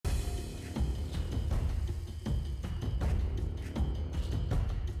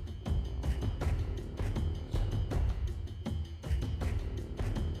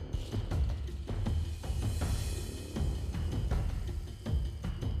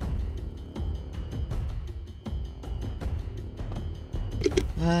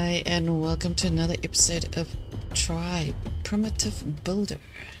Hi, and welcome to another episode of Try Primitive Builder.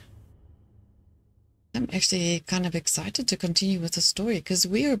 I'm actually kind of excited to continue with the story because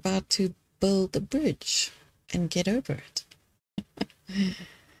we are about to build the bridge and get over it. I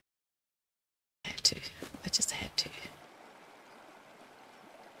just had to.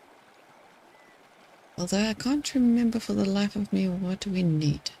 Although I can't remember for the life of me what we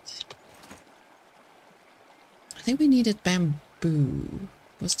needed. I think we needed bamboo.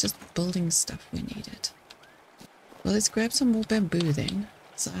 It was just building stuff we needed. Well, let's grab some more bamboo then.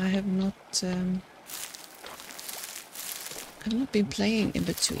 So I have not been playing in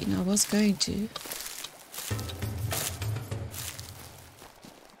between. I was going to.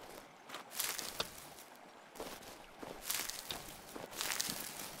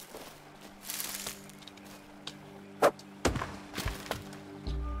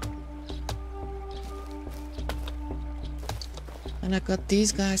 And I got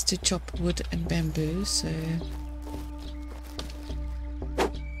these guys to chop wood and bamboo, so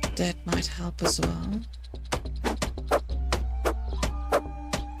that might help as well.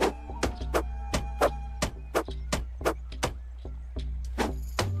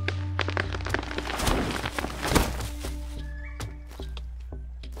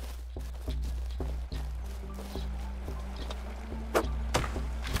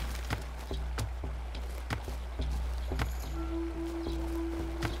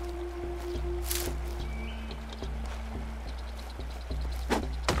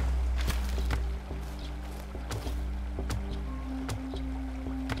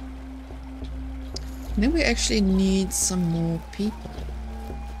 Then we actually need some more people.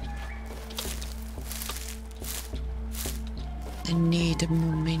 I need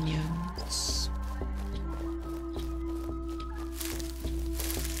more minions.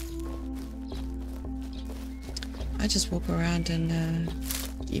 I just walk around and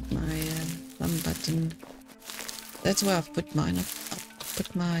keep my thumb button. That's where I've put mine. I've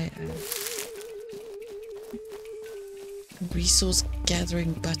put my resource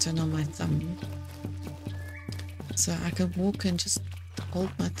gathering button on my thumb. So I can walk and just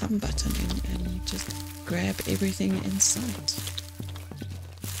hold my thumb button and just grab everything in sight.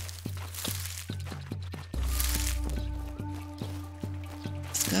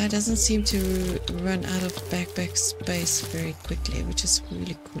 This guy doesn't seem to run out of backpack space very quickly, which is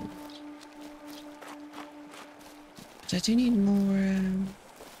really cool. But I do need more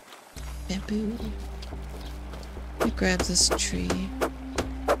bamboo. Let me grab this tree.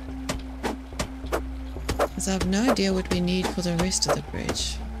 Because I have no idea what we need for the rest of the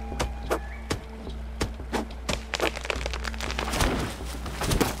bridge.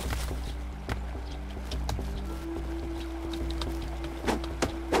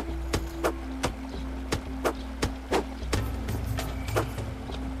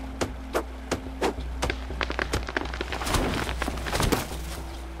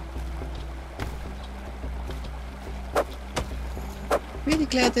 Really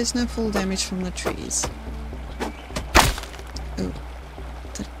glad there's no fall damage from the trees. Oh,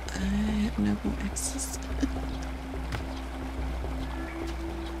 did I have no more access?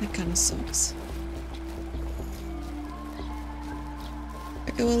 That kind of sucks.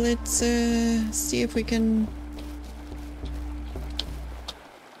 Okay, well let's see if we can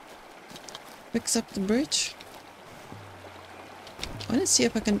fix up the bridge. I want to see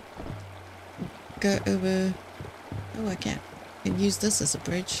if I can go over. Oh, I can't. I can use this as a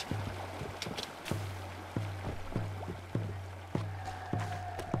bridge.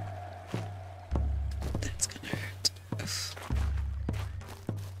 That's gonna hurt. Oof.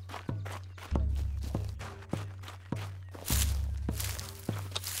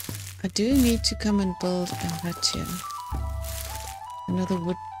 I do need to come and build a hut here. Another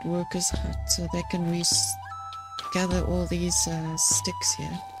woodworker's hut so they can gather all these sticks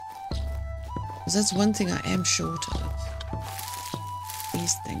here. Because that's one thing I am short of.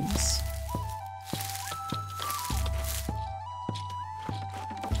 These things.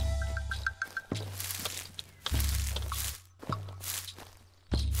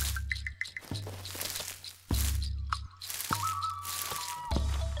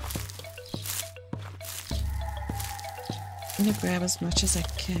 I'm gonna grab as much as I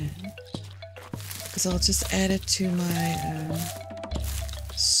can because I'll just add it to my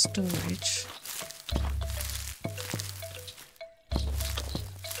storage.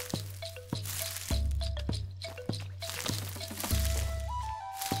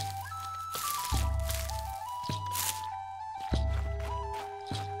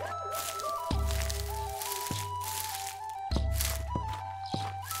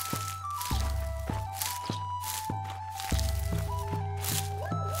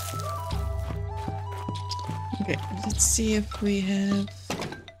 Okay, let's see if we have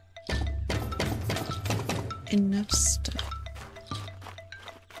enough stuff.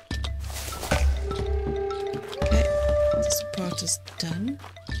 Okay, this part is done.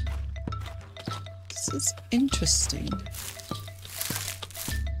 This is interesting.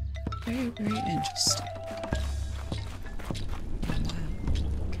 Very, very interesting.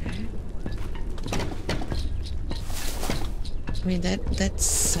 I mean, that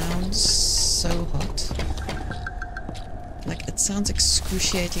sounds so hot. Like, it sounds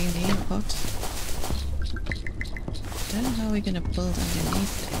excruciatingly hot. I don't know how we're gonna build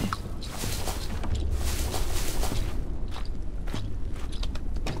underneath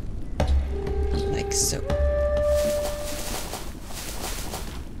there. Like so.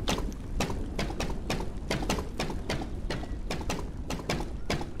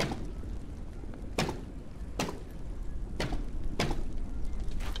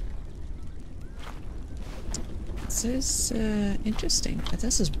 This is interesting, but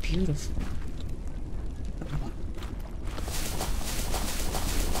this is beautiful.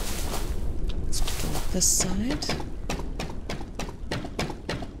 Let's build this side.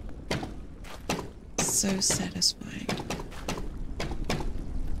 So satisfying.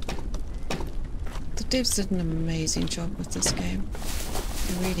 The devs did an amazing job with this game.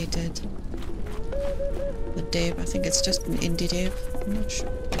 They really did. The dev, I think it's just an indie dev. I'm not sure.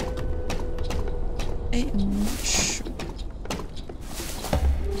 I am not sure.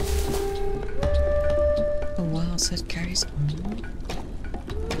 Oh wow, so it carries on.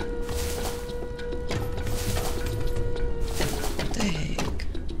 What the heck?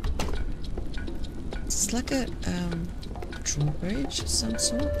 It's like a drawbridge of some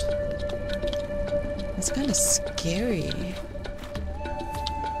sort. It's kind of scary.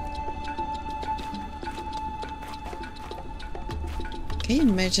 Can you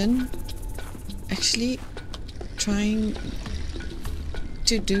imagine actually trying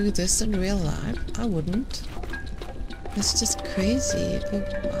to do this in real life? I wouldn't. It's just crazy. But,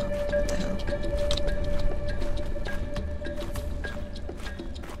 wow, what the hell?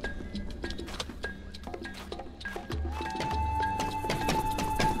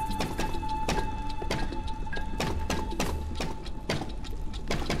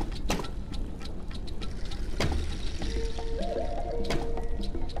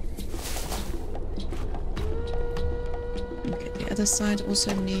 The side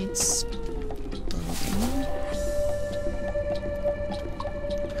also needs building.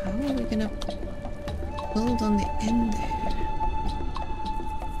 How are we gonna build on the end there?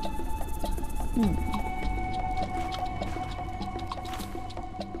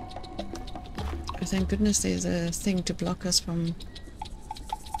 Oh, thank goodness there's a thing to block us from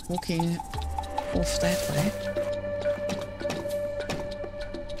walking off that way.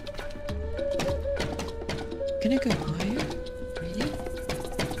 Can I go higher?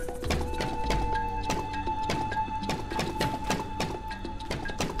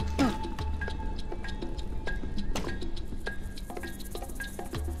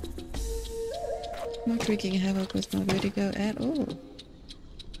 Not wreaking havoc with my vertigo at all.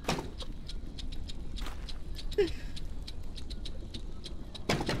 Yeah,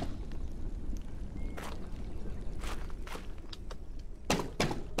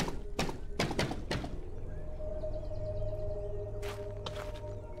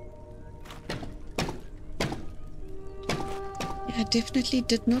 I definitely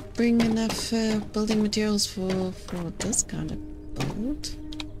did not bring enough building materials for this kind of build.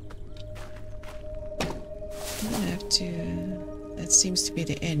 I'm gonna have to... that seems to be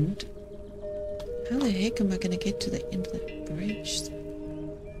the end. How the heck am I gonna get to the end of the bridge?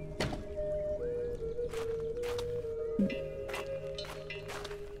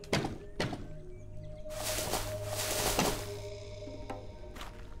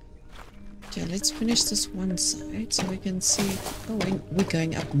 Okay, let's finish this one side so we can see... oh, we're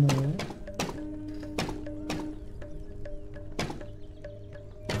going up more.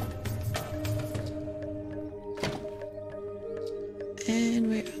 And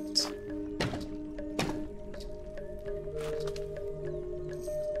we're out.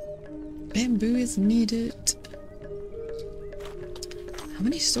 Bamboo is needed. How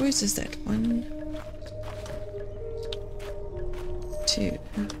many stories is that? 1, 2,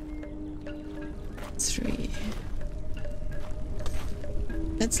 3.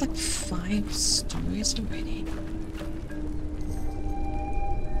 That's like 5 stories already.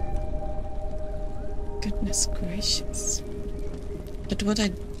 Goodness gracious. But what I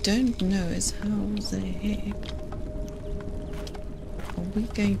don't know is how the heck are we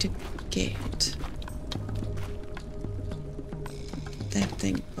going to get that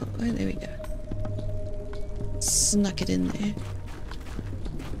thing? Oh, there we go. snuck it in there.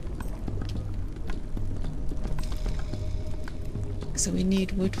 So we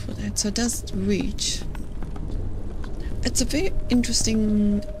need wood for that. So it does reach. It's a very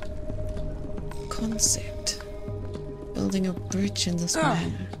interesting concept. Building a bridge in this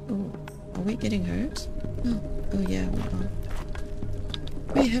manner. Oh, are we getting hurt? Oh, oh yeah, we are.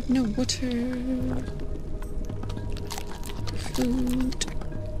 We have no water. Food.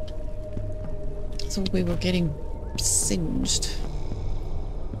 So we were getting singed.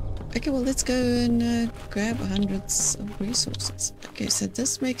 Okay, well let's go and grab hundreds of resources. Okay, so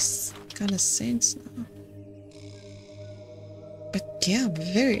this makes kind of sense now. But yeah,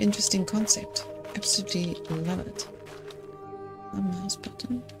 very interesting concept. Absolutely love it. A mouse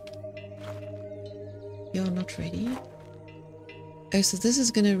button. You're not ready. Oh, so this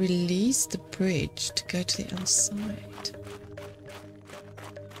is going to release the bridge to go to the other side.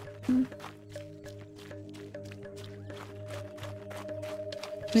 I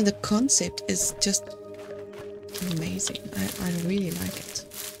mean, the concept is just amazing. I really like it.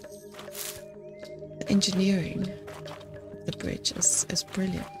 The engineering of the bridge is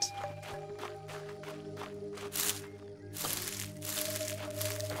brilliant.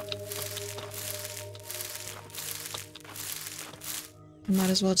 I might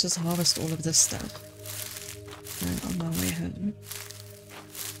as well just harvest all of this stuff on my way home.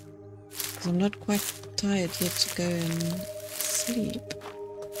 Because I'm not quite tired yet to go and sleep.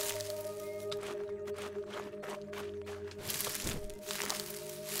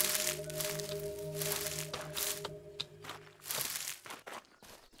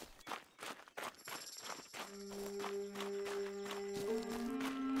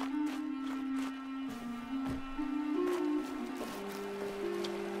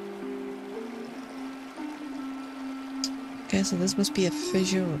 Okay, so this must be a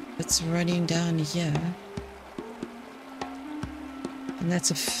fissure that's running down here. And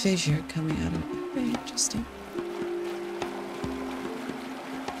that's a fissure coming out of it. Very interesting.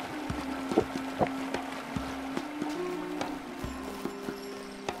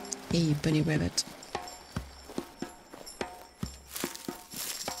 Hey, bunny rabbit.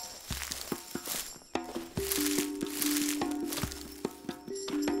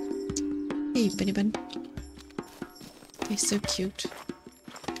 Hey, bunny bun. They're so cute.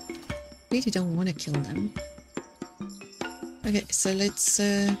 Really don't want to kill them. Okay, so let's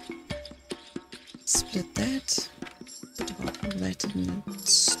split that. Put half of that in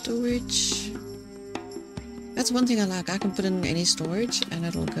storage. That's one thing I like. I can put it in any storage and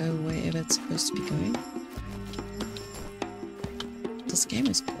it'll go wherever it's supposed to be going. This game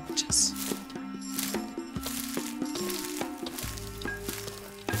is gorgeous.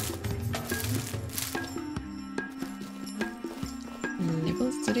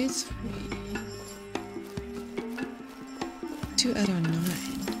 Level 33. 2 out of 9.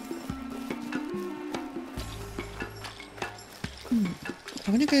 I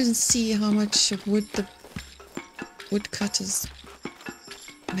want to go and see how much wood the woodcutters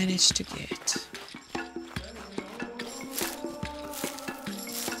managed to get.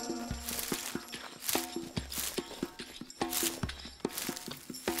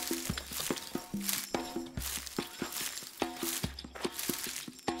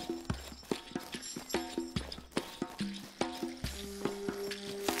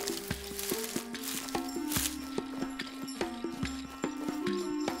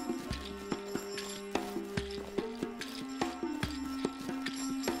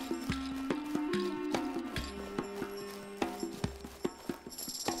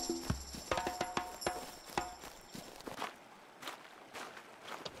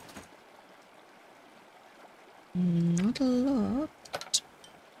 Not a lot.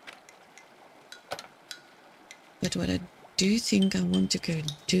 But what I do think I want to go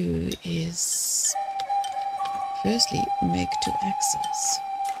do is firstly make 2 axes.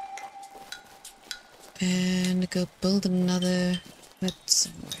 And go build another hut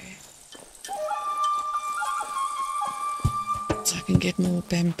somewhere. So I can get more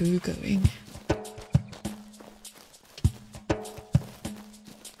bamboo going.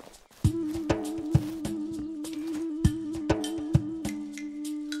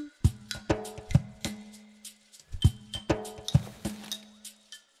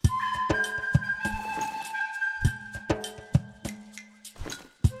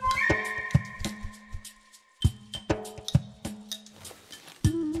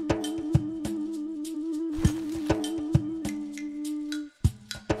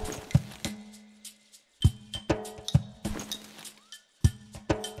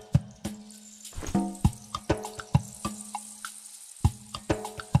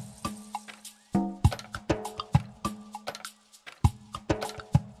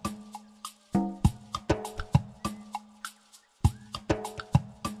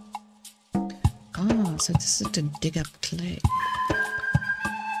 so this is to dig up clay.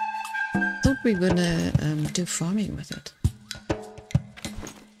 Thought we were gonna do farming with it.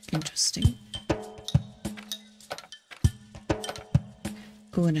 Interesting.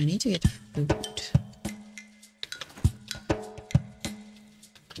 Oh, and I need to get food.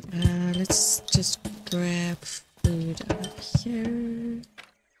 Let's just grab food out of here.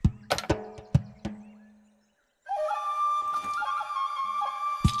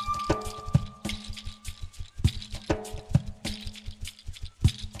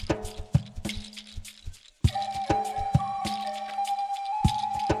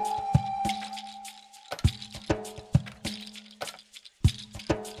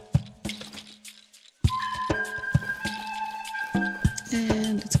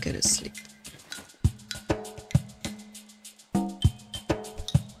 And let's go to sleep.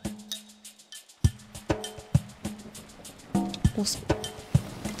 Awesome.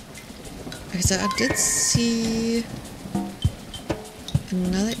 Okay, so I did see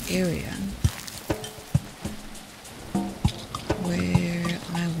another area where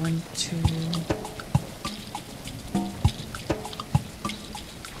I want to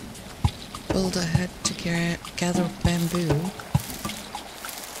build a hut to gather bamboo.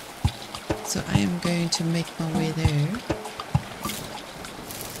 So I am going to make my way there.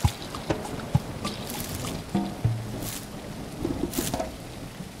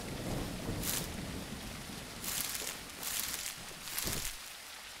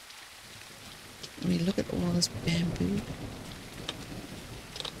 Let me look at all this bamboo.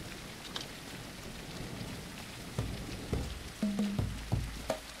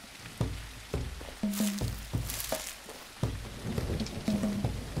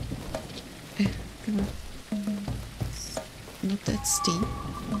 Come on. Not that steep.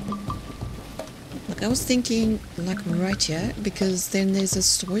 Look, I was thinking like right here, because then there's a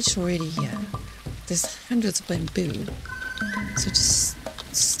storage already here. There's hundreds of bamboo. So just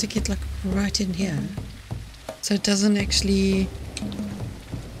stick it like right in here. So it doesn't actually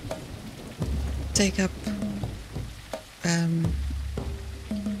take up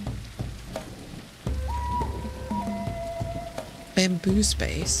bamboo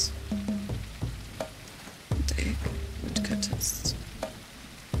space. Take woodcutters.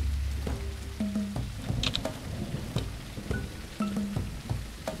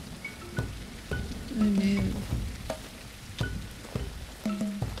 Oh no.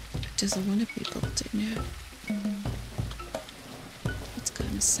 It doesn't want to be built in here. It's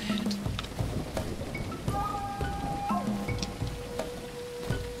kind of sad.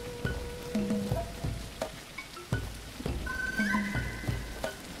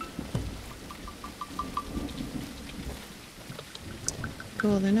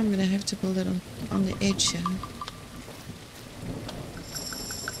 Cool, then I'm gonna have to build it on the edge here.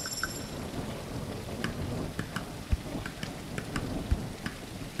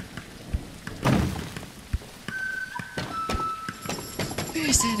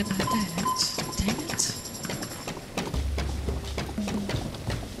 Very sad about that. Dang it.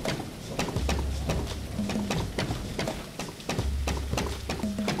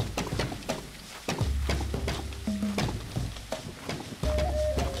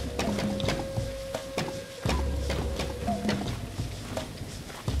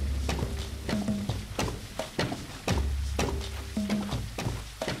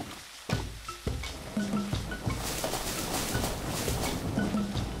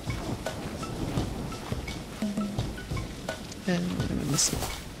 What am I missing?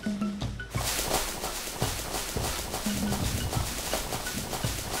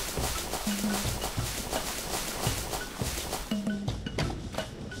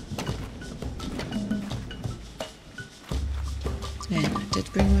 And I did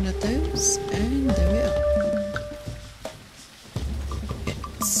bring one of those, and there we are. Okay,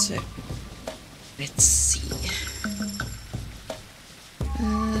 so let's see.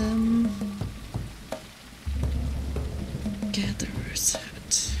 Gatherer's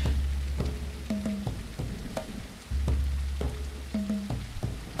hut.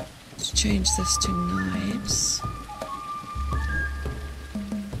 Let's change this to knives.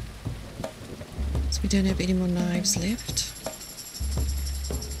 So we don't have any more knives left.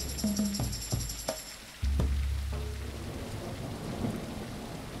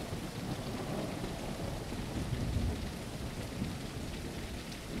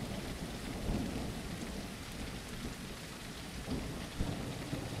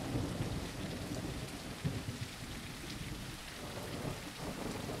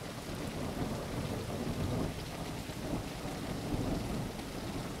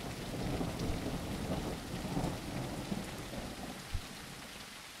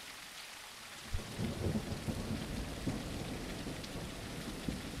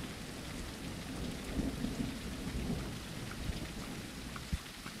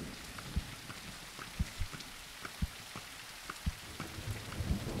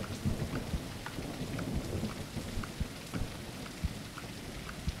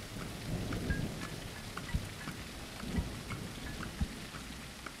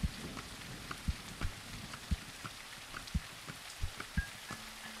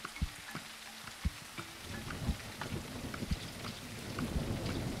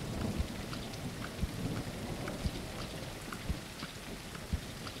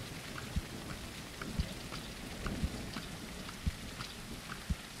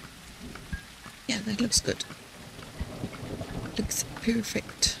 Yeah, that looks good. Looks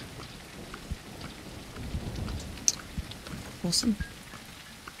perfect. Awesome.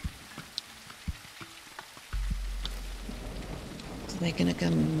 So they're gonna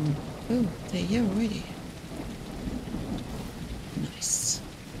come... Oh, they're here already. Nice.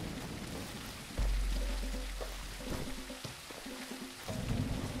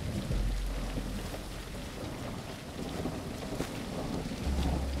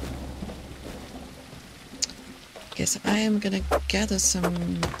 Guess I am gonna gather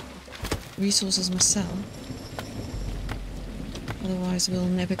some resources myself. Otherwise we'll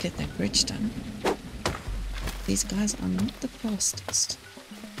never get that bridge done. These guys are not the fastest.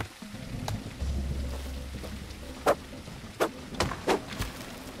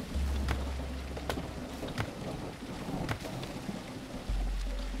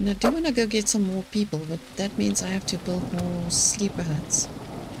 And I do want to go get some more people, but that means I have to build more sleeper huts.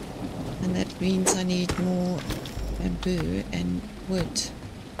 And that means I need more bamboo and wood.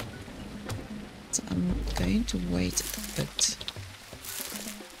 So I'm going to wait a bit.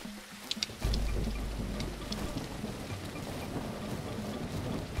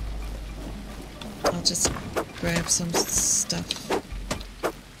 I'll just grab some stuff.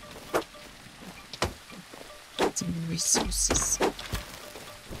 Some resources.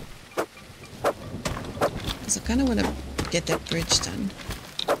 Because I kind of want to get that bridge done.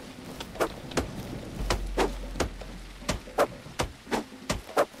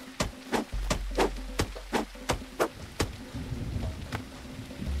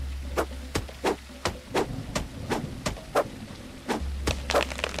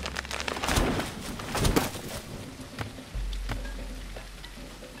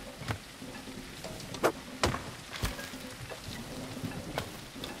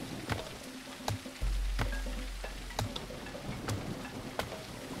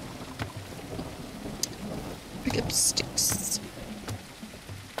 Pickup sticks.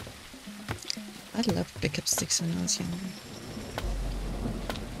 I loved pickup sticks when I was younger.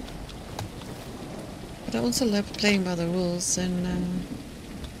 But I also loved playing by the rules, and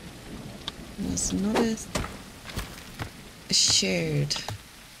it was not a shared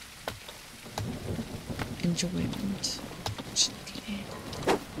enjoyment, unfortunately.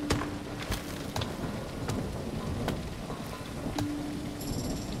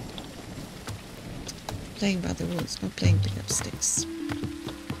 Playing by the rules, not playing pickup sticks.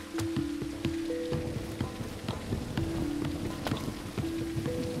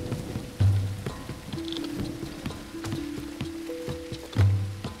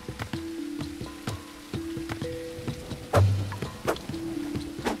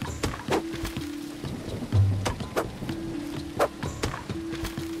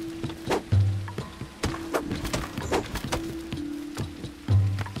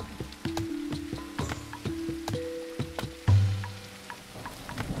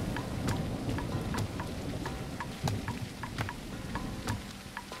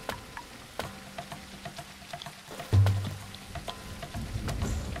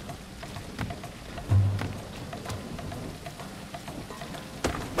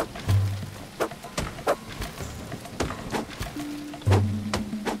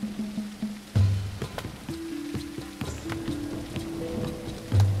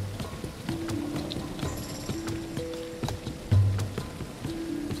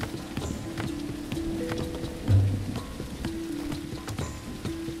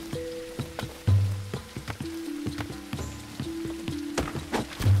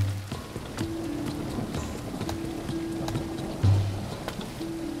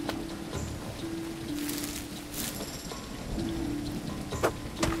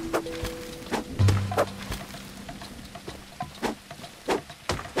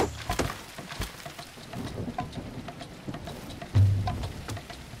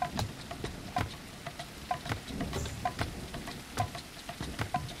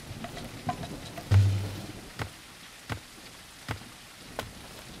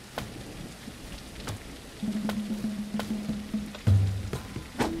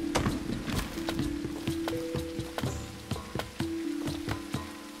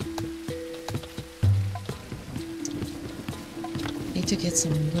 To get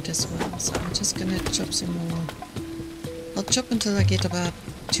some wood as well, so I'm just gonna chop some more. I'll chop until I get about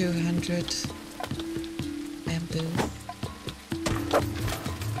 200 bamboo,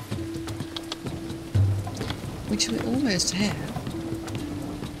 which we almost have.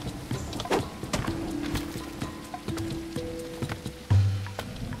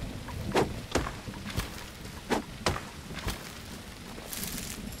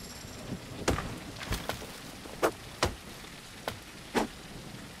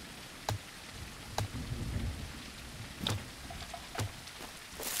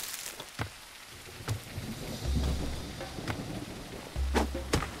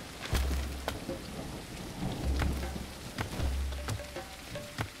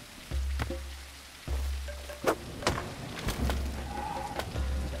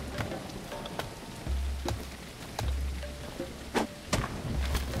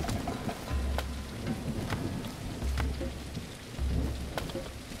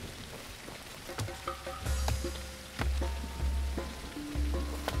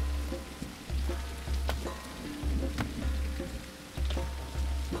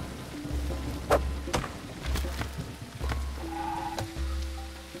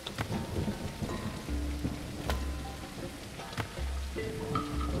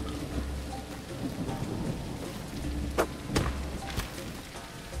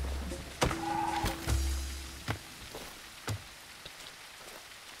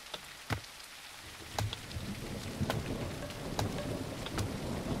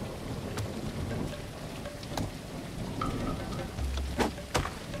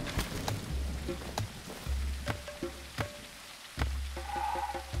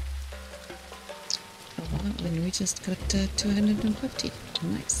 when we just got 250.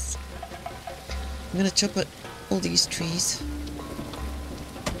 Nice. I'm gonna chop up all these trees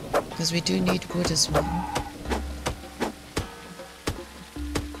because we do need wood as well.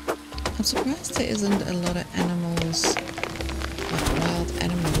 I'm surprised there isn't a lot of animals, like wild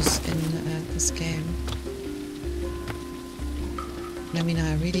animals in this game. I mean,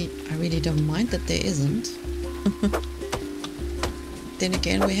 I really don't mind that there isn't. Then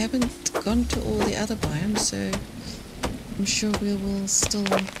again, we haven't gone to all the other biomes, so I'm sure we will still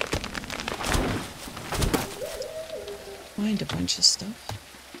find a bunch of stuff.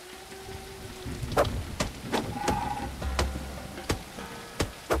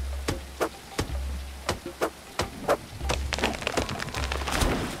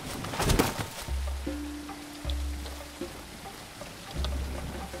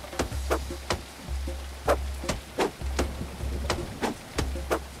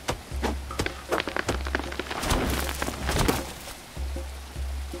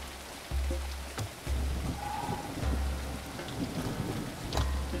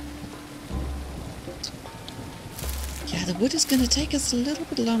 The wood is going to take us a little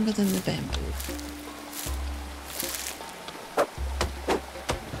bit longer than the bamboo.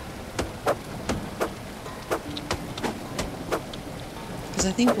 Because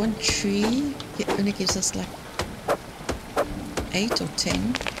I think one tree only gives us like 8 or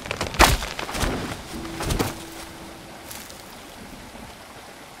 10.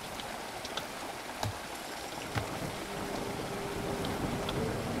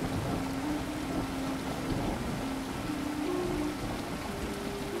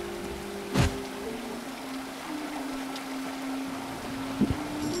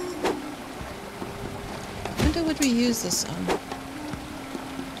 What we use this on?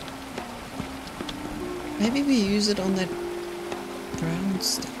 Maybe we use it on that brown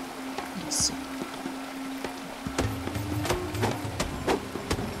stuff. Let's see.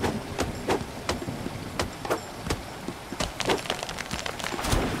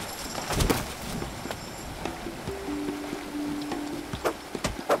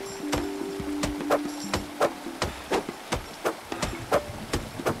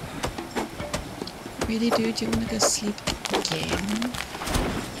 Really, dude, you want to go sleep again?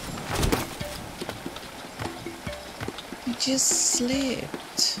 You just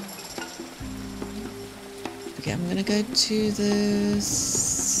slept. Okay, I'm gonna go to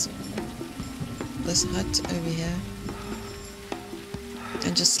this hut over here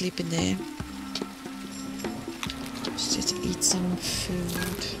and just sleep in there. Just eat some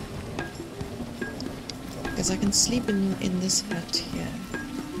food because I can sleep in this hut here.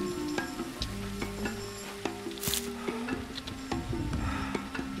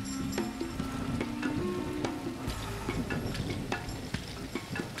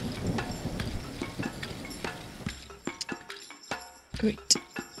 Great.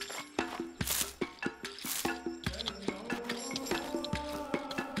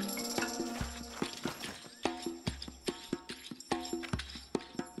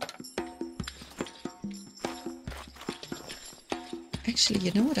 Actually,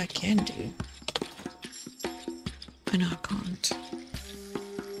 you know what I can do? Oh, no, I can't.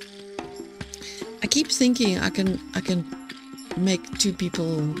 I keep thinking I can make 2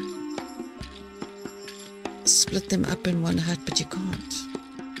 people split them up in one hut, but you can't.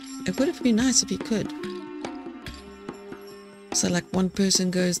 It would have been nice if you could. So like one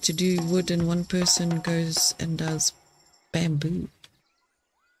person goes to do wood and one person goes and does bamboo.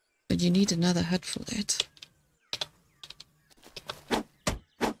 But you need another hut for that.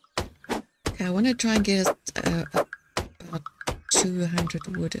 Okay, I want to try and get about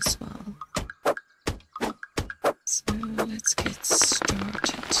 200 wood as well. So let's get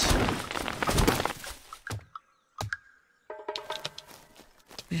started.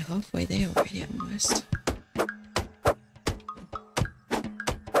 We're halfway there already, almost.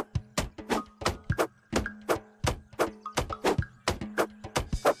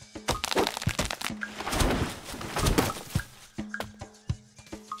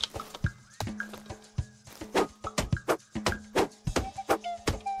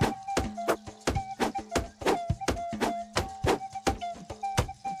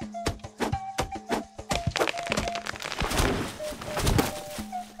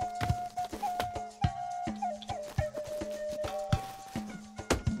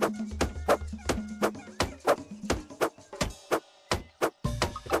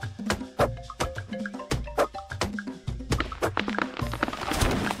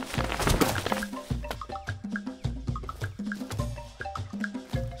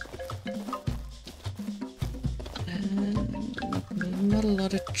 Not a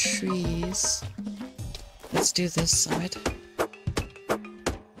lot of trees. Let's do this side.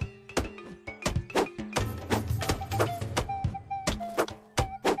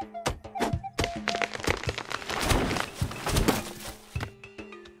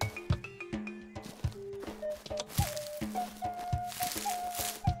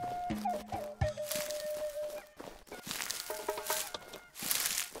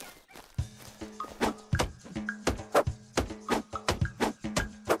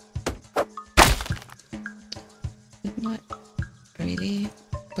 Really?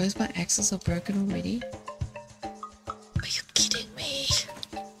 Both my axes are broken already? Are you kidding me?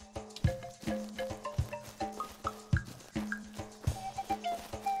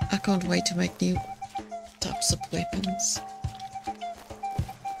 I can't wait to make new types of weapons.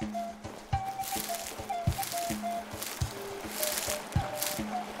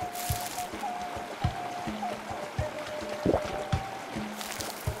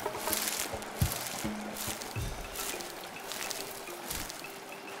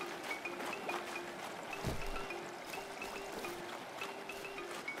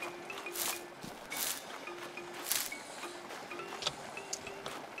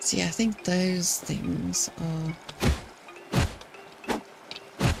 See, I think those things are...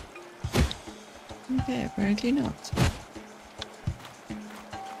 Okay, apparently not.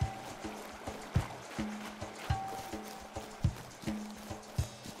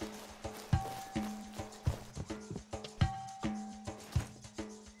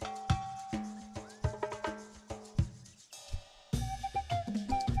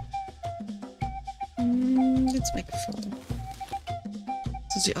 Let's make a phone.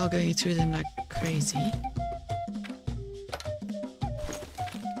 Since we are going through them like crazy.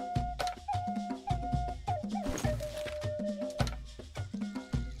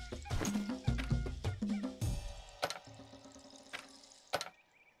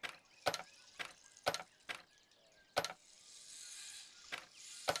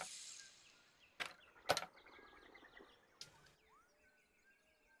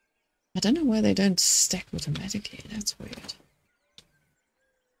 I don't know why they don't stack automatically, that's weird.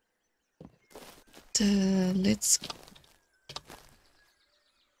 Let's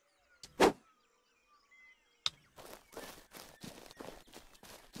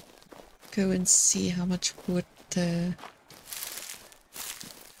go and see how much wood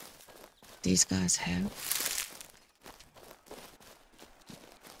these guys have.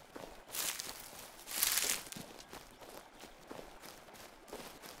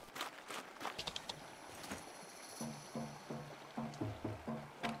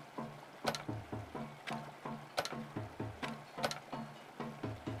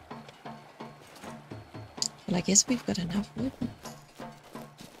 Well, I guess we've got enough wood.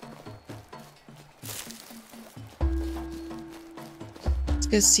 Let's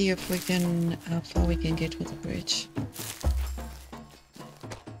go see if we can, how far we can get with the bridge.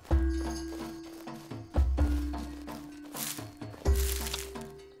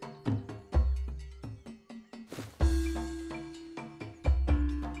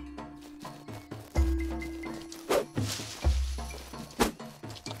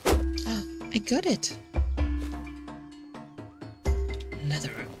 Ah, I got it.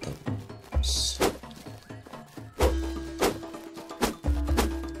 Leather bones.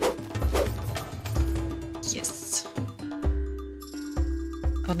 Yes.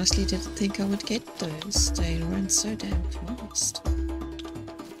 Honestly, didn't think I would get those. They run so damn fast.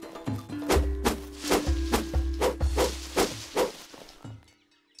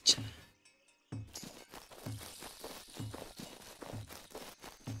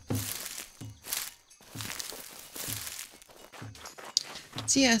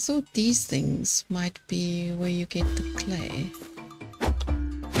 See, I thought these things might be where you get the clay.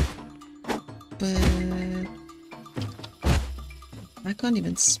 But I can't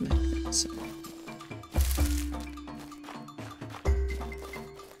even smoke them, so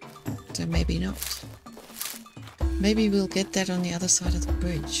maybe not. Maybe we'll get that on the other side of the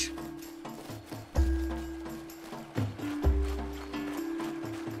bridge.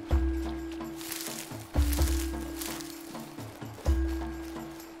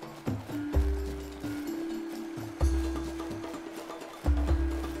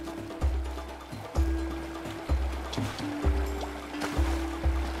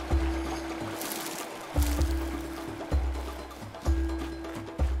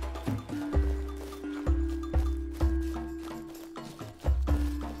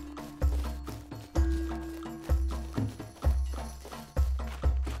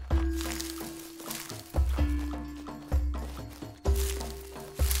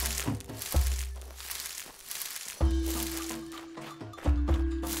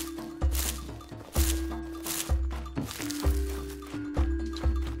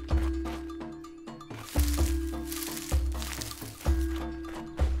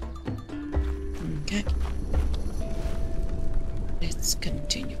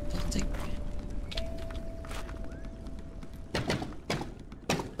 continue building.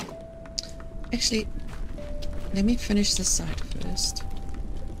 Actually, let me finish this side first.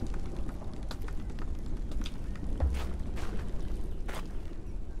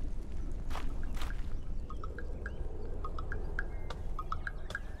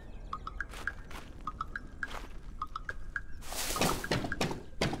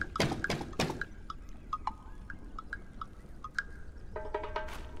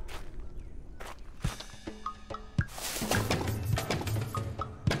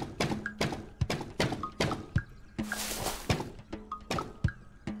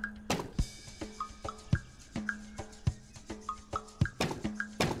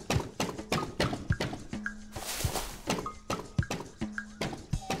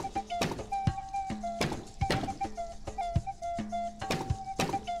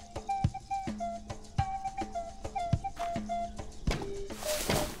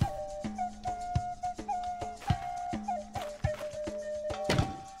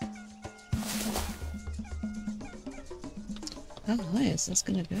 How high is this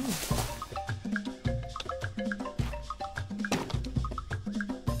gonna go?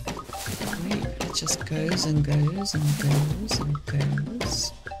 Wait, it just goes and goes and goes and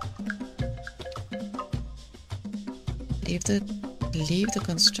goes. Leave the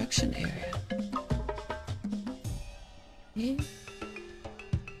construction area. Yeah.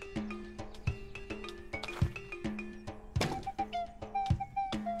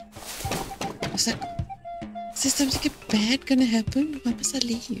 Is there something bad gonna happen? Why must I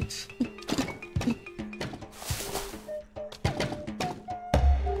leave?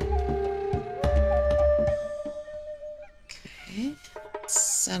 Okay.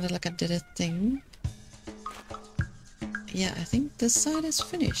 Sounded like I did a thing. Yeah, I think this side is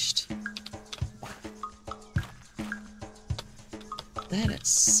finished. That is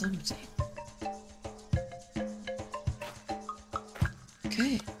something.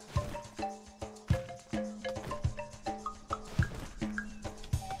 Okay.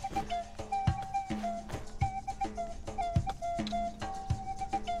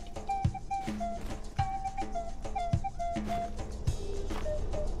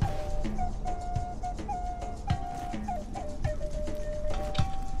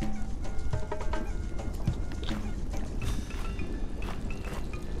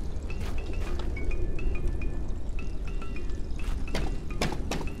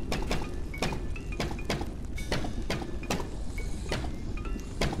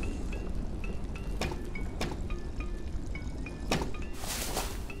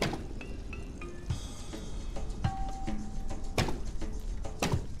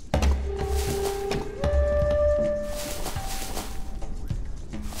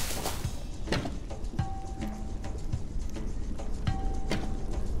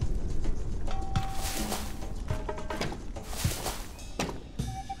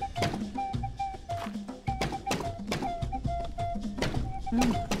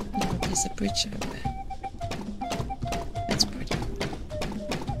 There's a bridge over there. That's pretty.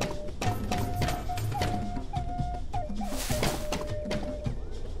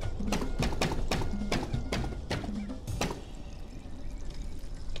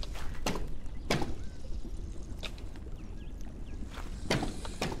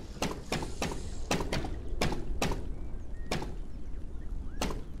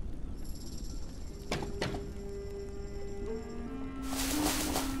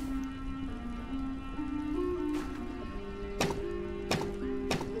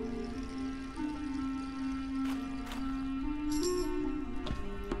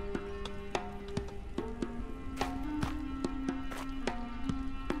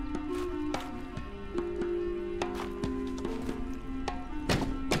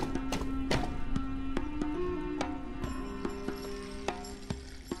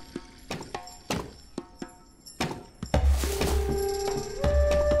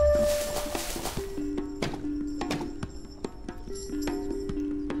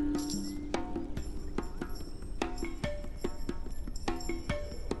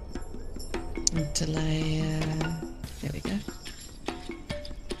 Until there we go.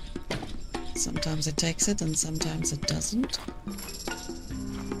 Sometimes it takes it and sometimes it doesn't.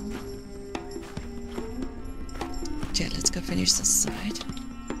 Yeah, let's go finish this side.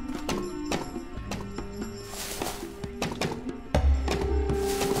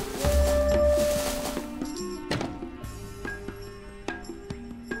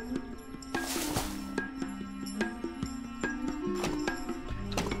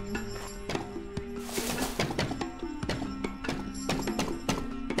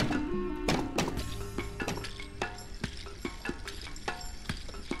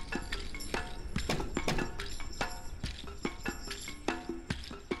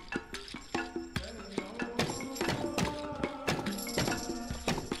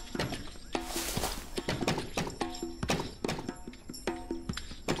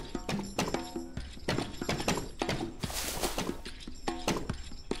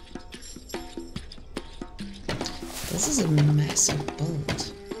 This is a massive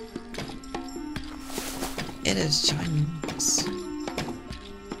build. It is ginormous.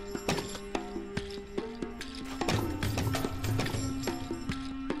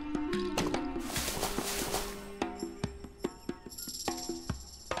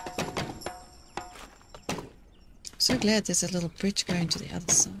 So glad there's a little bridge going to the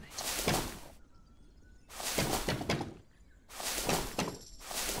other side.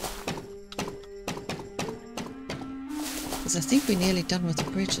 Because I think we're nearly done with the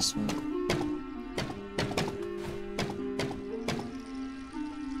bridge as well.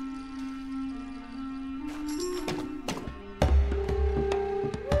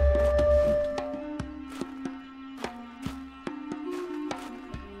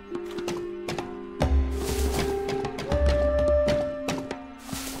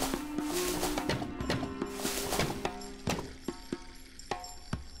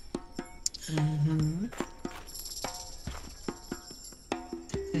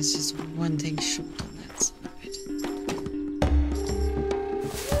 There's just one thing short on that side.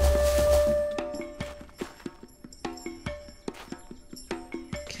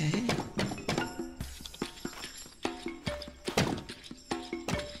 Okay.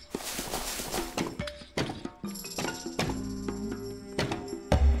 Oh,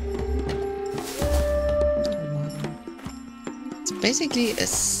 wow. It's basically a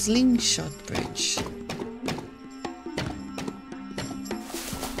slingshot bridge.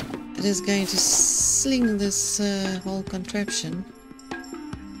 It is going to sling this whole contraption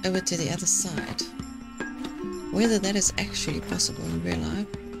over to the other side. Whether that is actually possible in real life,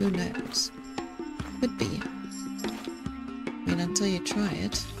 who knows? Could be. I mean, until you try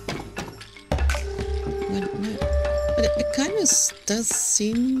it, you won't know. But it kind of does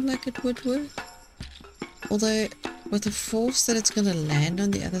seem like it would work. Although, with the force that it's going to land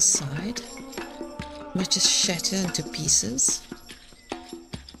on the other side, it might just shatter into pieces.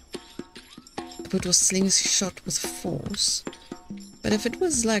 It was slingshot with force, but if it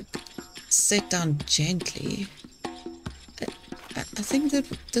was like set down gently, I think that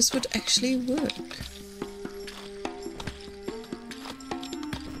this would actually work.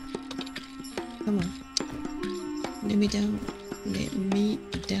 Come on, let me down, let me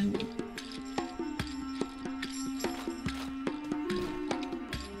down.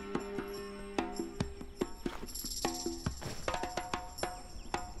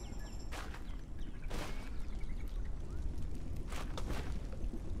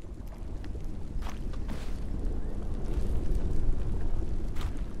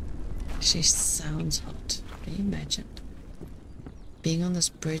 She sounds hot. Can you imagine being on this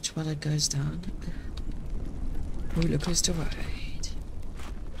bridge while it goes down? Roller coaster ride.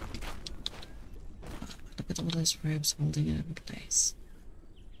 Oh, look at all those ropes holding it in place.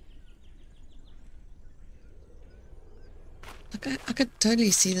 Like I could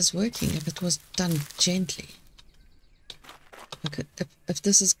totally see this working if it was done gently. Like if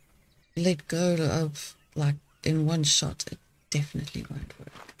this is let go of like in one shot, it definitely won't work.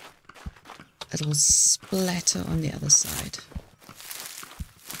 It will splatter on the other side.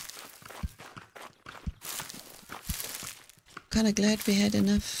 Kind of glad we had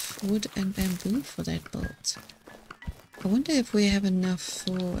enough wood and bamboo for that build. I wonder if we have enough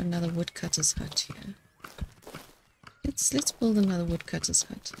for another woodcutter's hut here. Let's build another woodcutter's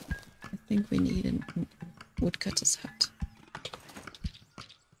hut. I think we need a woodcutter's hut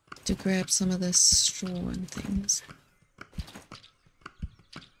to grab some of this straw and things.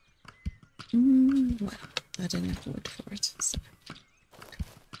 Well, I don't have wood for it, so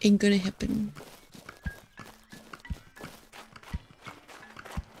ain't gonna happen.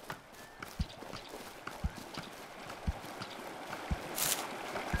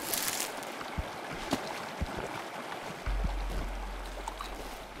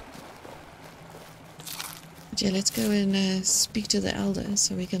 But yeah, let's go and speak to the elder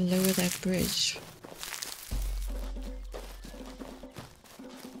so we can lower that bridge.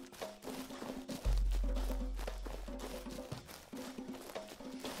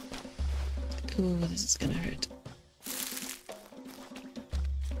 Ooh, this is gonna hurt.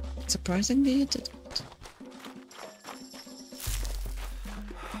 Surprisingly, it didn't.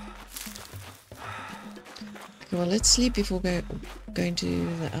 Okay, well, let's sleep before going to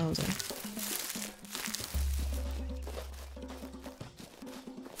the elder.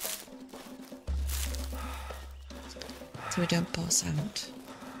 So we don't pass out.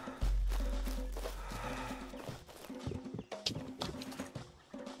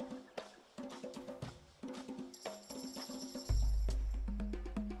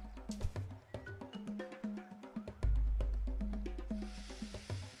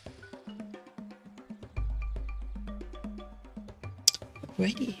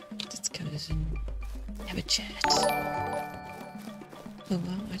 Alrighty, let's go and have a chat. Oh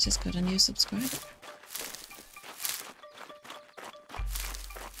wow, I just got a new subscriber.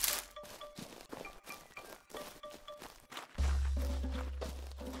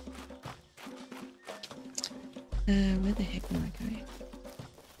 Where the heck am I going?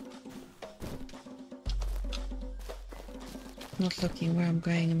 Not looking where I'm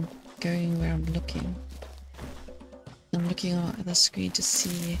going, I'm going where I'm looking. I'm looking at the screen to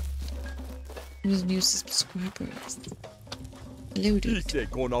see whose new subscriber is. Hello, dude. Is the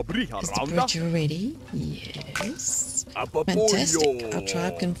bridge ready? Yes. Fantastic. Our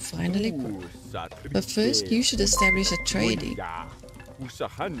tribe can finally grow. But first, you should establish a trading route.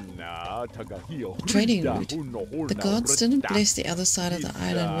 The gods didn't bless the other side of the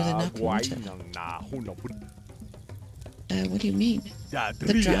island with enough water. What do you mean?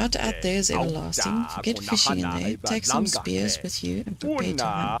 The drought out there is everlasting. Forget fishing in there. Take some spears with you and prepare to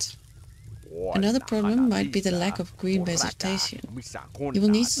hunt. Another problem might be the lack of green vegetation. You will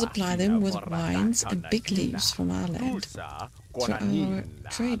need to supply them with vines and big leaves from our land through our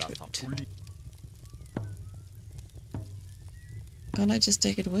trade route. Can't I just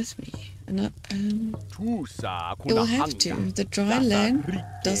take it with me? You will have to. The dry land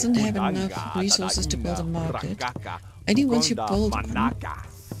doesn't have enough resources to build a market. Only once you build one,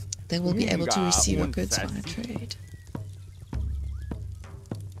 they will be able to receive our goods via trade.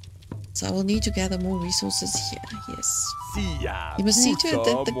 So I will need to gather more resources here, yes. You must see to it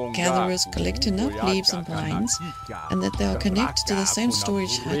that the gatherers collect enough leaves and vines, and that they are connected to the same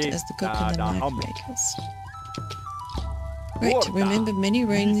storage hut as the cook and the knife makers. Right, remember many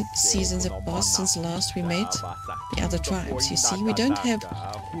rain seasons have passed since last we met the other tribes. You see, we don't have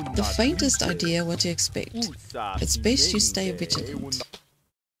the faintest idea what to expect. It's best you stay vigilant.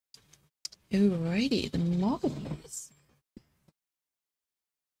 Alrighty, the marketplace.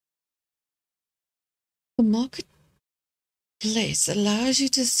 The marketplace allows you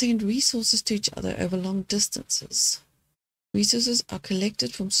to send resources to each other over long distances. Resources are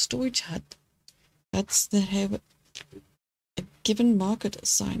collected from storage huts that have a given market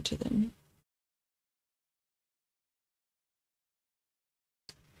assigned to them.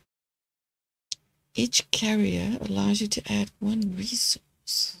 Each carrier allows you to add one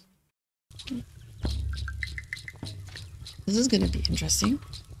resource. This is going to be interesting.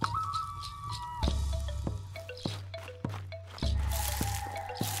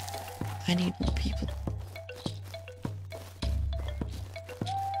 I need more people.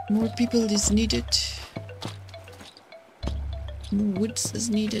 More people is needed. More woods is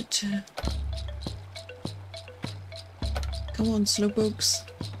needed. Come on, slowpokes.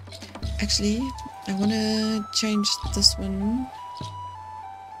 Actually, I want to change this one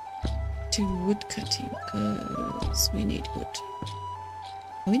to wood cutting because we need wood.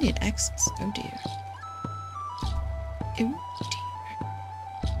 We need axes. Oh dear. Oh dear.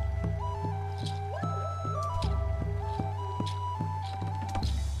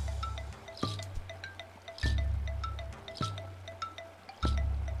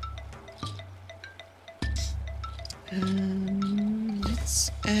 Let's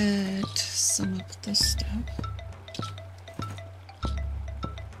add some of this stuff.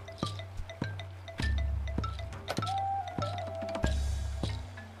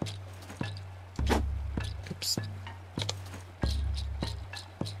 Oops.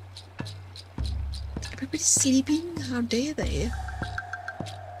 Everybody's sleeping? How dare they?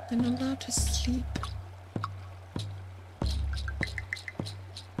 They're not allowed to sleep.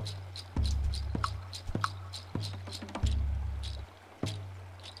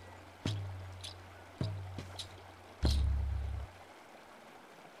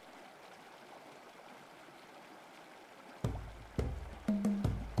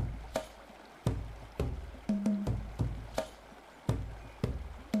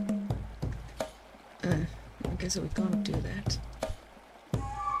 So we can't do that.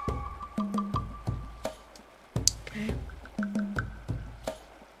 Okay.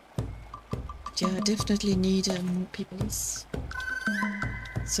 But yeah, I definitely need more peoples.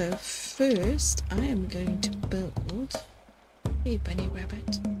 So first, I am going to build. Hey, bunny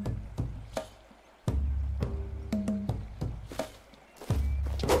rabbit.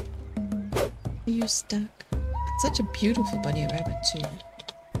 Are you stuck? It's such a beautiful bunny rabbit too.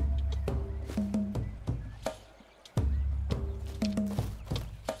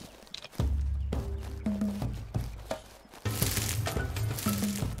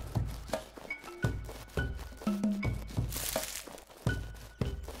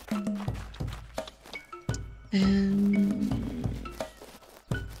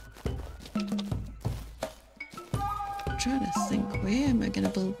 Trying to think, where am I gonna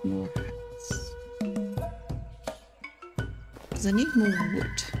build more huts? Because I need more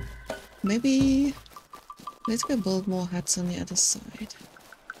wood. Maybe let's go build more huts on the other side.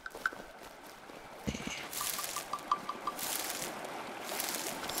 There.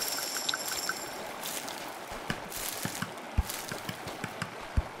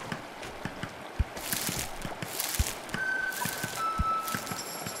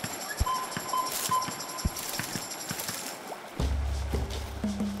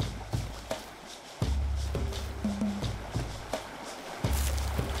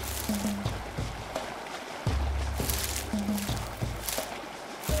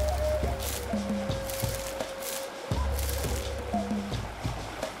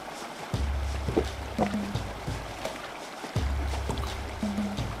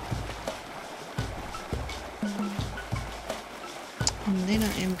 And then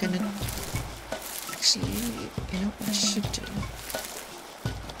I am gonna actually, you know what I should do?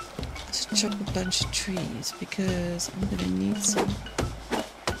 I should chop a bunch of trees because I'm gonna need some.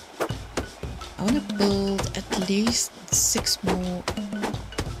 I want to build at least 6 more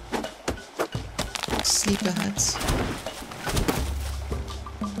sleeper huts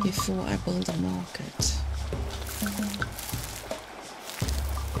before I build a market.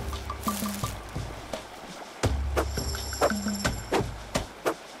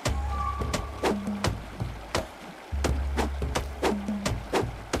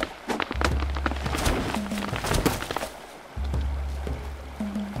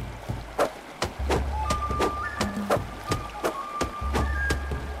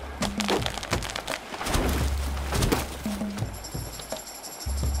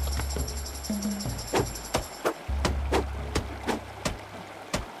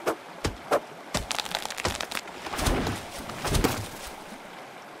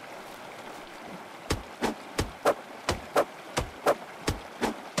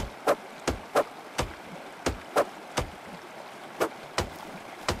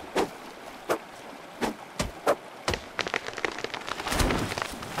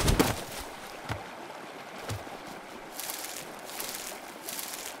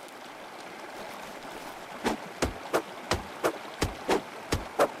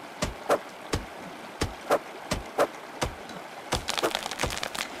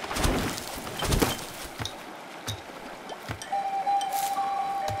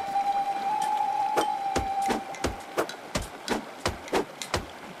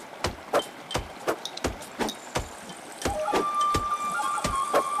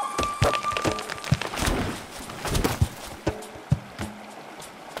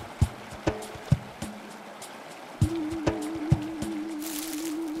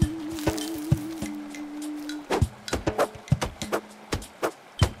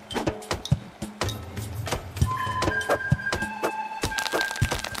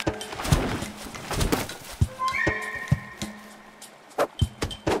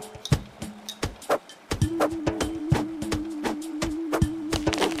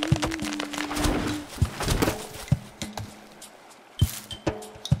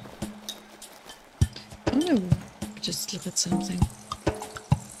 Just look at something.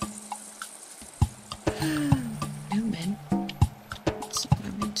 No, man. That's not what I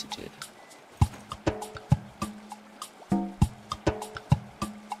meant to do.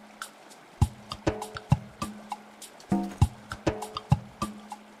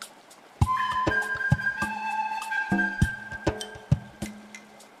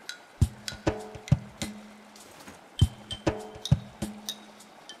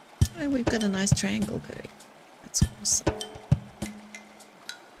 Oh, we've got a nice triangle going. That's awesome.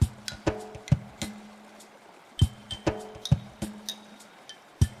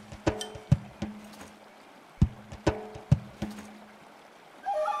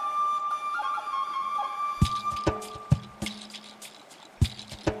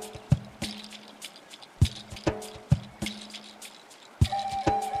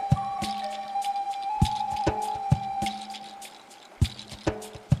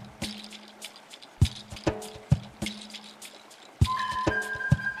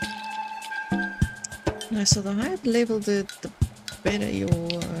 No, so the higher level, the better your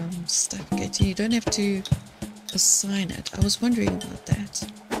stuff gets. You don't have to assign it. I was wondering about that.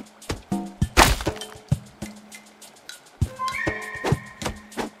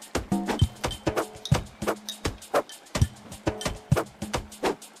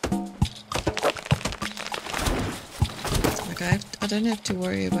 Like I don't have to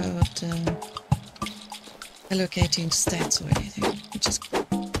worry about allocating stats or anything, which is cool.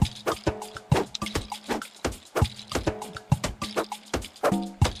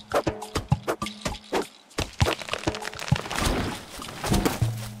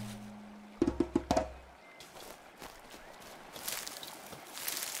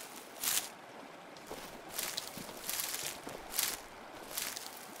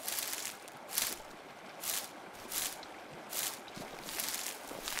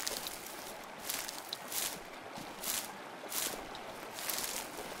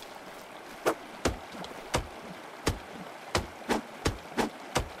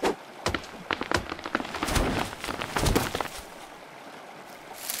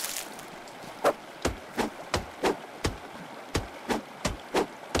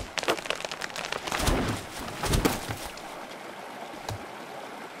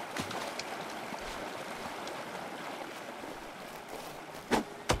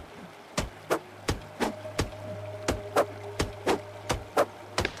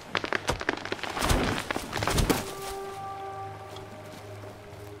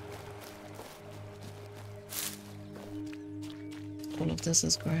 of this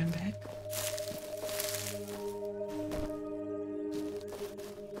is grown back.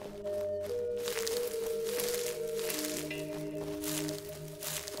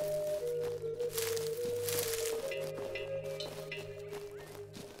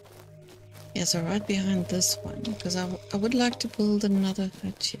 Yeah, so right behind this one, because I would like to build another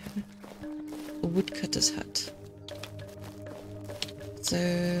hut here. A woodcutter's hut. So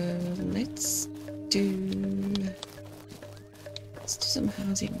let's do some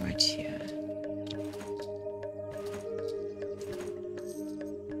housing right here.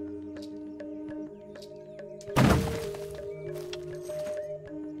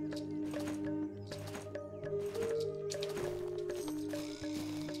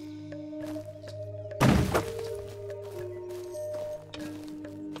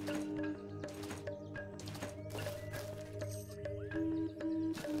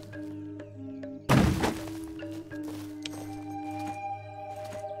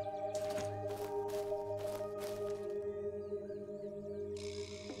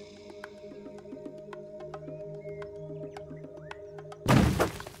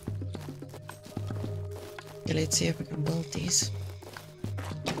 Okay, let's see if we can build these.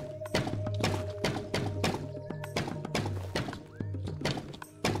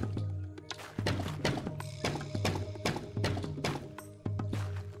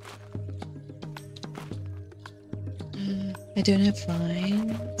 I don't have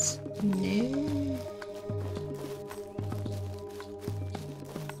vines. No.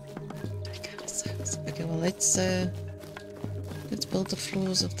 Okay, well let's build the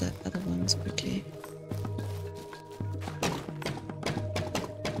floors of the other ones quickly.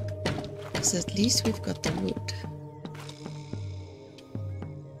 So at least we've got the wood.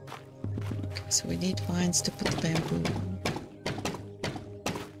 Okay, so we need vines to put the bamboo on.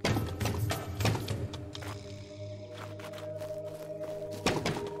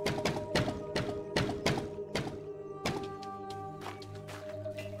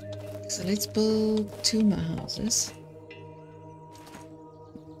 So let's build 2 more houses.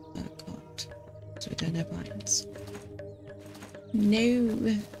 Oh god. So we don't have vines.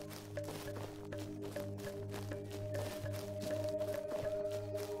 No.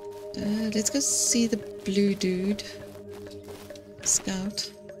 Let's go see the blue dude.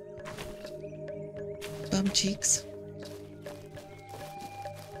 Scout. Bum cheeks.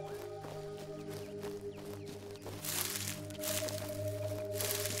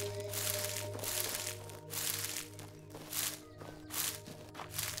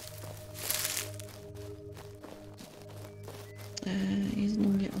 He's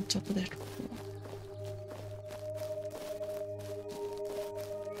normally on top of that wall.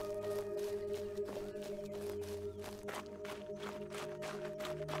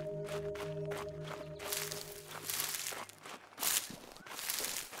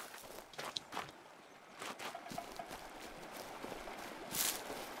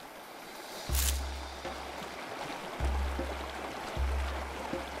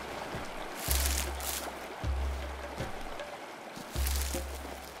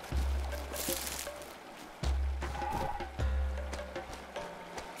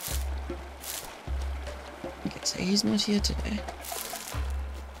 So he's not here today.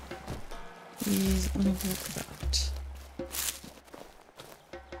 He's on a walkabout.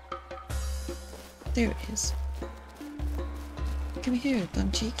 There he is. Come here,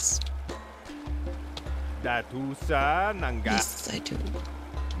 bum cheeks. Yes, I do.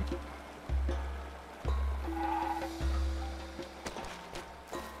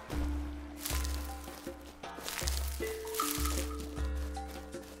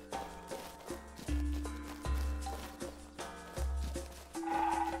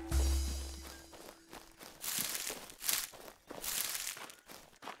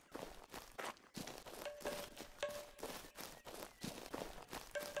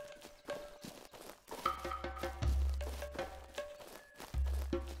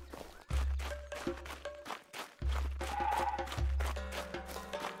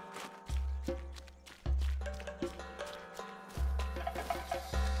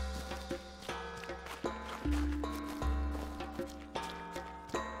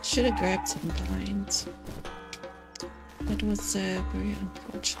 Should have grabbed some vines. That was very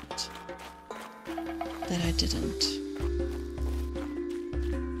unfortunate that I didn't.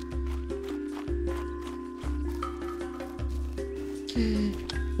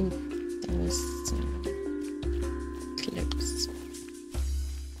 Ooh, that was close.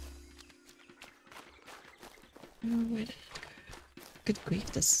 Oh, where did it go? Good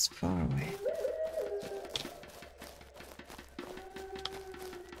grief, this is far away.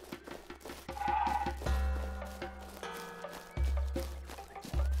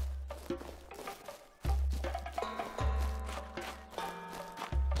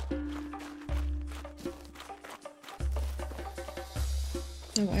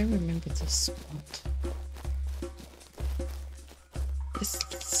 Oh, I remember this spot. This.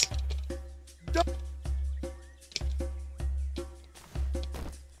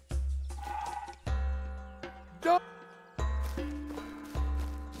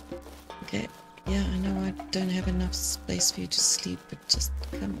 Okay, yeah, I know I don't have enough space for you to sleep, but just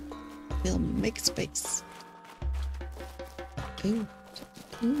come on. We'll make space. Ooh.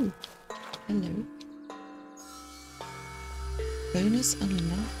 Ooh. Hello. Bonus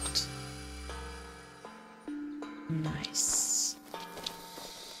unlocked. Nice.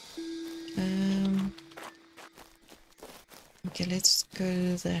 Okay, let's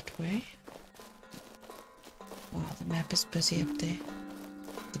go that way. Wow, the map is busy up there.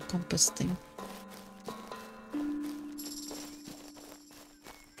 The compass thing.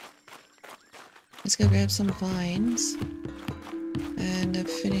 Let's go grab some vines and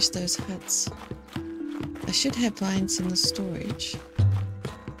finish those huts. I should have vines in the storage.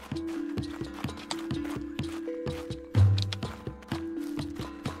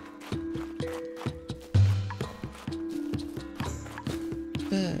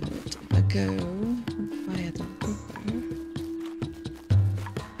 But if I go via the river,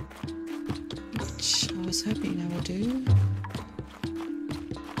 which I was hoping I would do.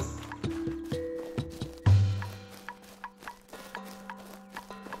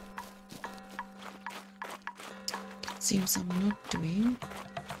 Seems I'm not doing.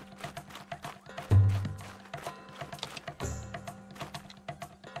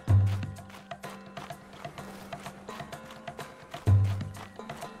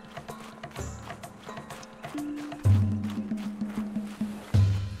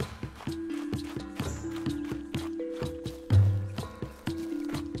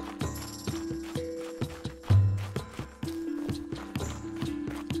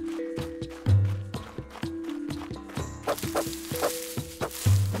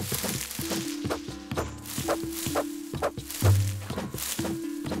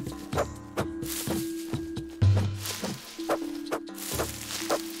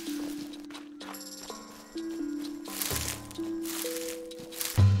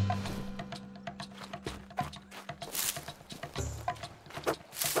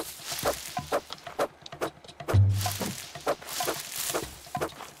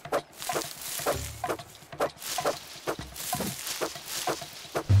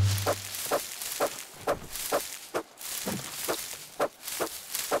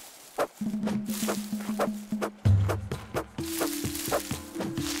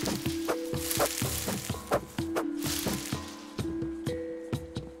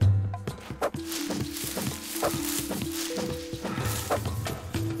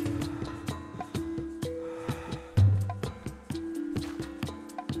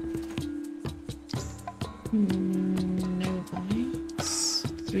 No vines.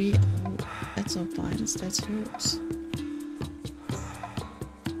 3. Oh, that's not vines, that's herbs.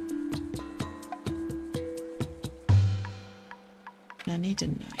 I need a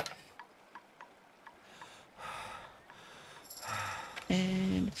knife.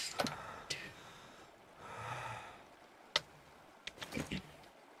 And food. Okay.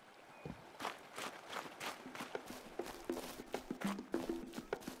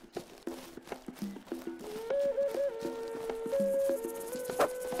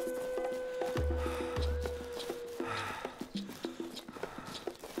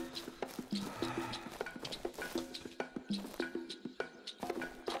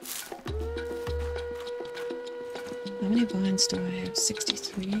 How many vines do I have?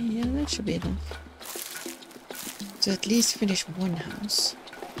 63? Yeah, that should be enough. So at least finish one house.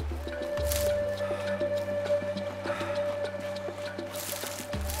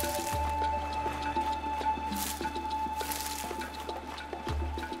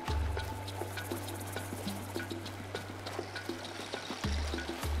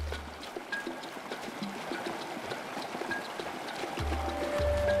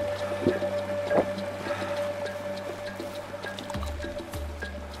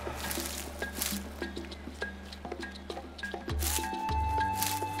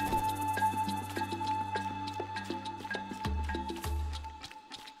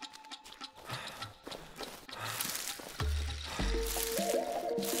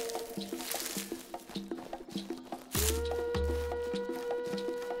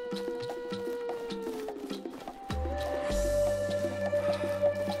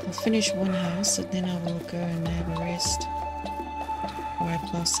 Finish one house and then I will go and have a rest or I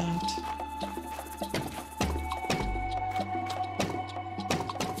pass out.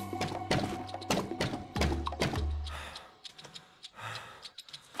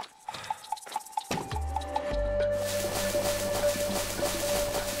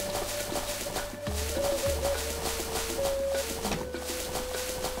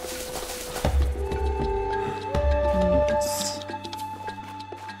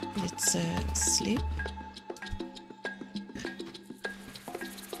 Let's sleep.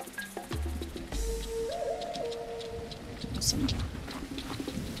 Awesome.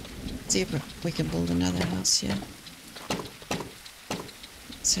 See if we can build another house here.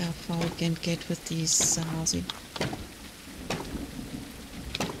 See how far we can get with these housing.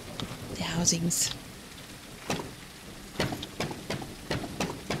 The housings.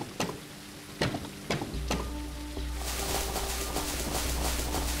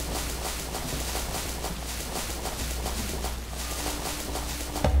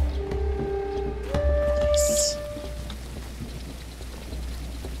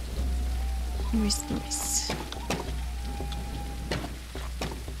 Nice.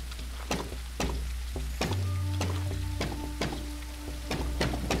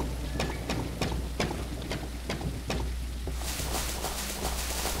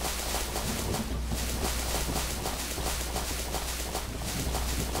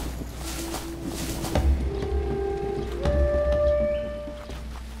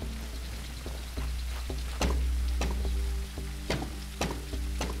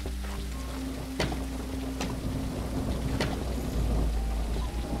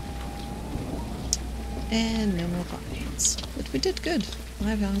 And no more vines. But we did good.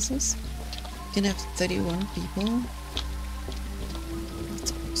 5 houses. We can have 31 people.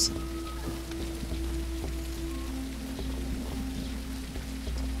 That's awesome.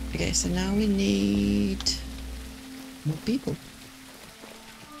 Okay, so now we need more people.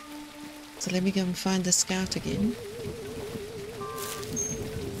 So let me go and find the scout again.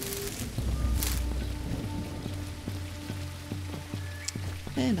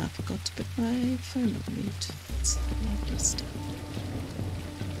 And I forgot to put my phone on mute. That's lovely stuff.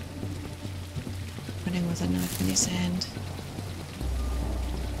 Running with a knife in his hand.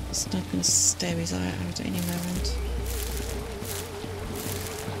 It's not going to stab his eye out at any moment.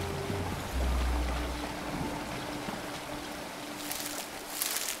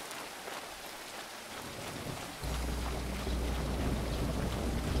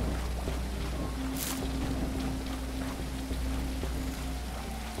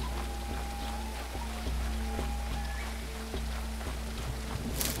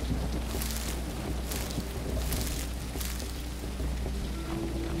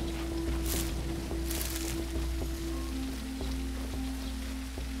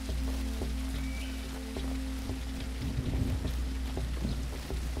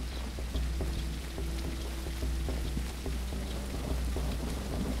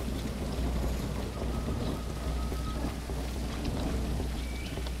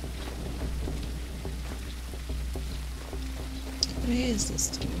 Where is this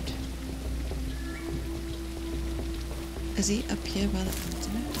dude? Is he up here by the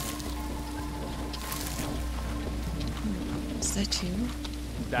altar? Is that you?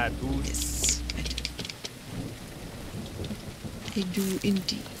 Yes, I do. I do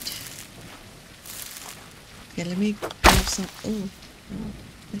indeed. Okay, let me grab some. Oh,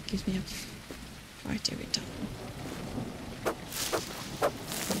 that gives me a fright every time.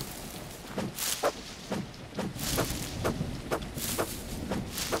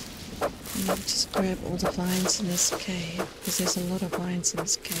 Just grab all the vines in this cave, because there's a lot of vines in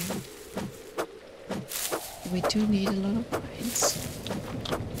this cave. We do need a lot of vines.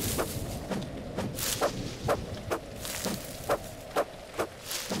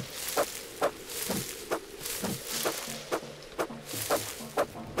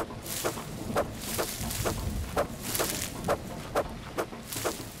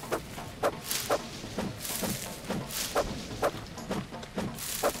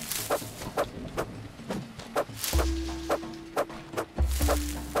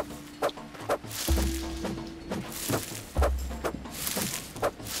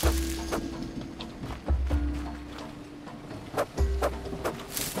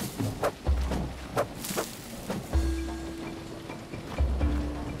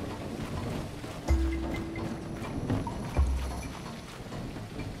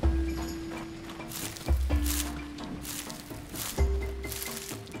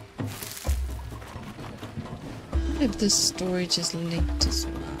 If the storage is linked as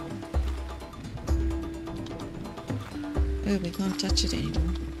well. Oh, we can't touch it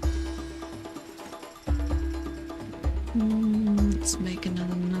anymore. Let's make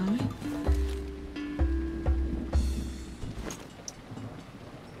another 9.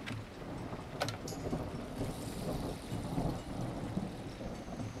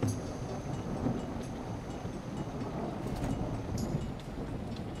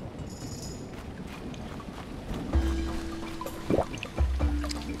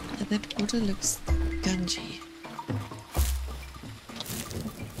 That water looks gungy.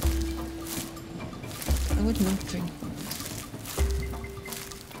 I would not drink from it.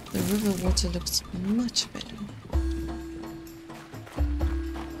 The river water looks much better.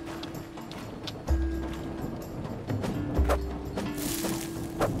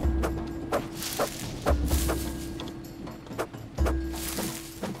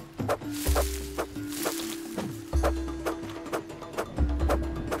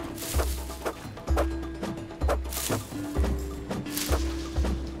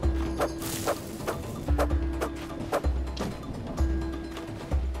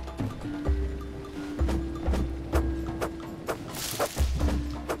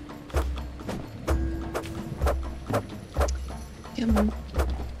 Come on.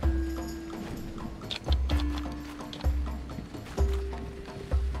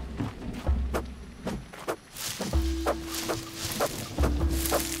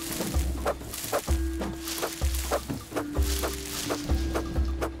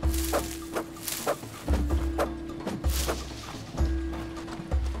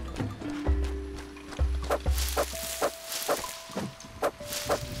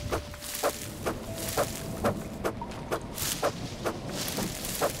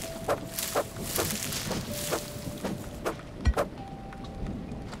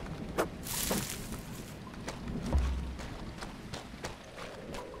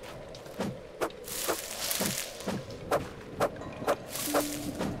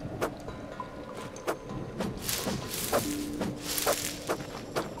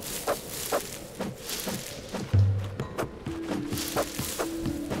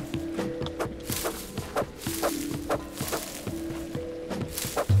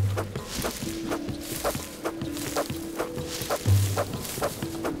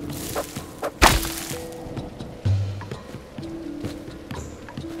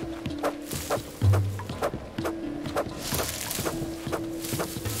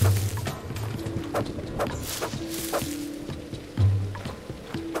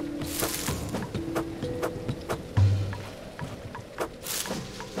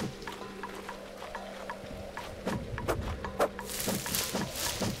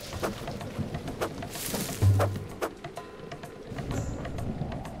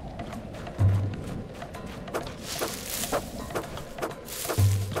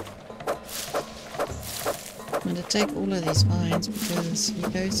 I'm going to take all of these vines because you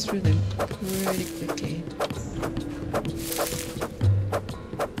go through them pretty quickly.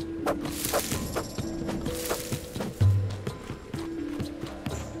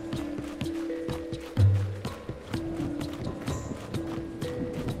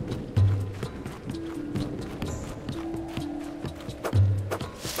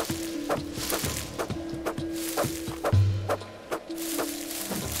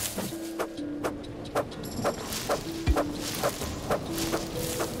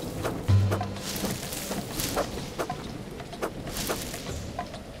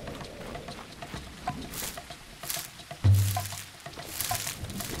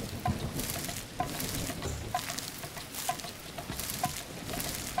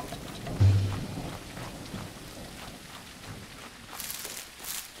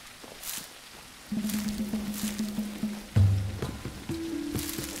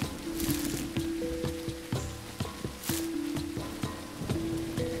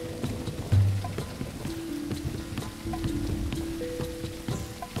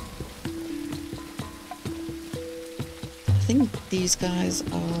 I think these guys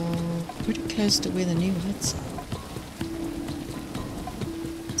are pretty close to where the new huts are.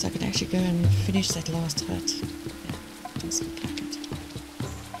 So I could actually go and finish that last hut. Yeah, does look like it.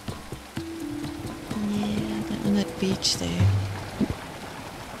 Yeah, on that beach there.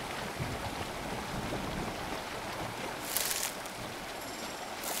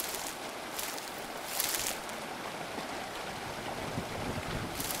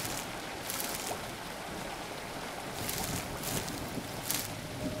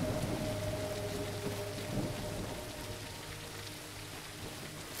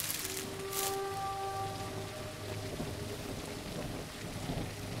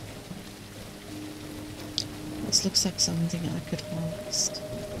 This looks like something I could harvest.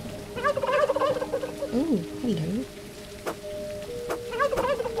 Oh, hello.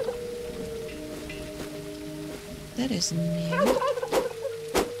 That is new.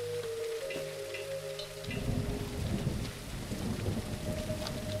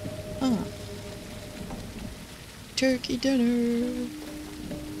 Ah. Turkey dinner.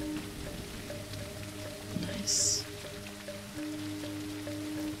 Nice.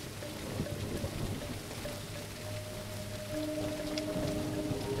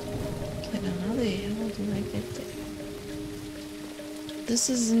 How do I get there? This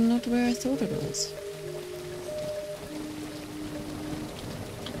is not where I thought it was.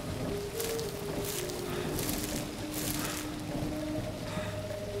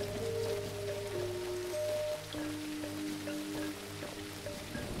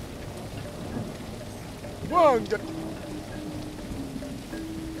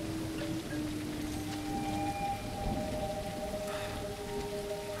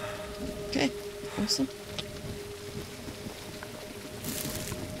 Okay, awesome.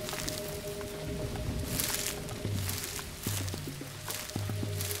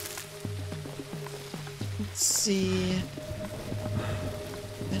 Let's see.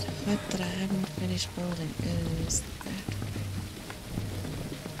 That hut that I haven't finished building is that.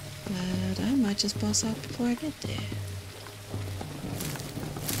 But I might just pass out before I get there.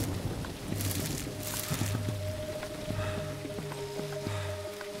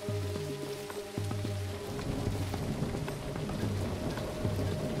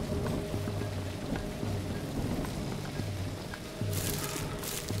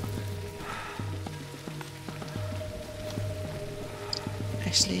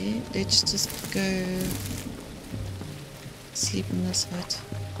 Actually, let's just go sleep in this hut.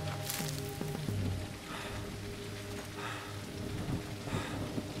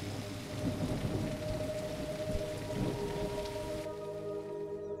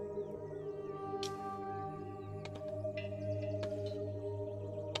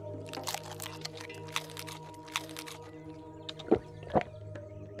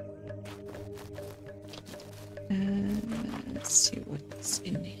 Let's see what's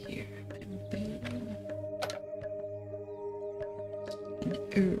in here. And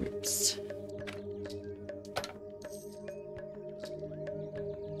herbs.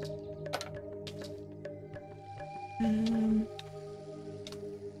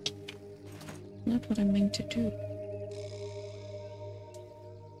 Not what I meant to do.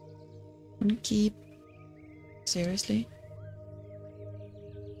 I'm gonna keep. Seriously?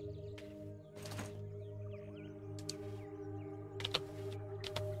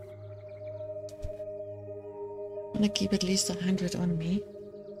 I'm gonna keep at least 100 on me.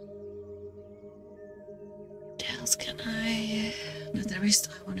 What else can I? No, the rest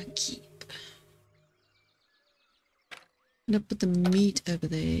I want to keep. I'm gonna put the meat over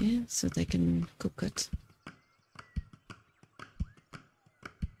there so they can cook it.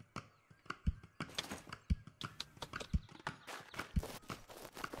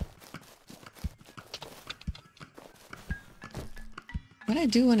 But I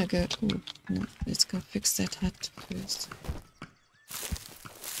do want to go. Oh, no, let's go fix that hut first.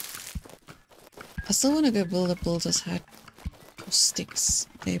 I still want to go build a builder's hut of sticks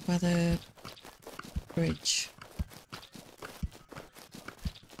there by the bridge.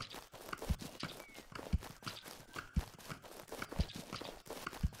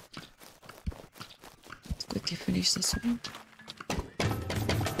 Let's quickly finish this one.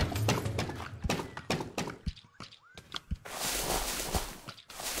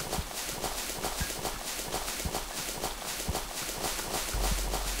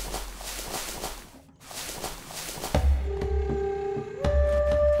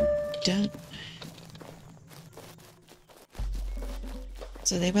 Done.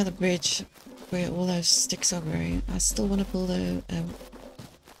 So there by the bridge where all those sticks are growing, I still want to build a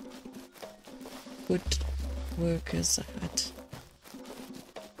wood workers hut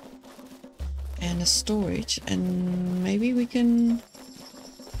and a storage, and maybe we can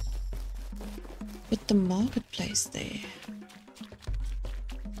put the marketplace there.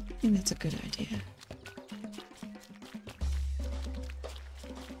 I think that's a good idea.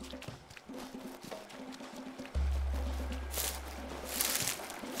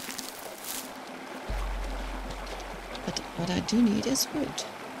 What I do need is wood.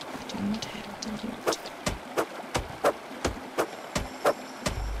 I do not have the wood.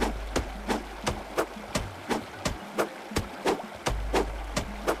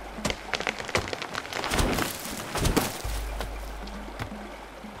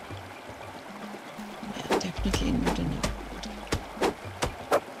 Yeah, definitely not enough wood.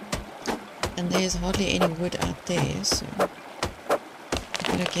 And there's hardly any wood out there, so I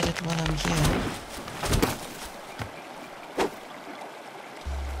better get it while I'm here.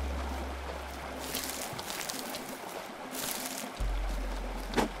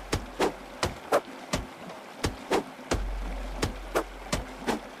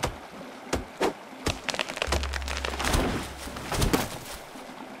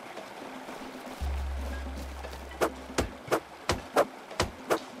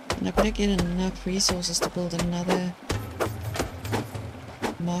 And I better get enough resources to build another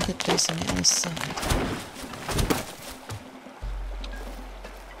marketplace on the other side.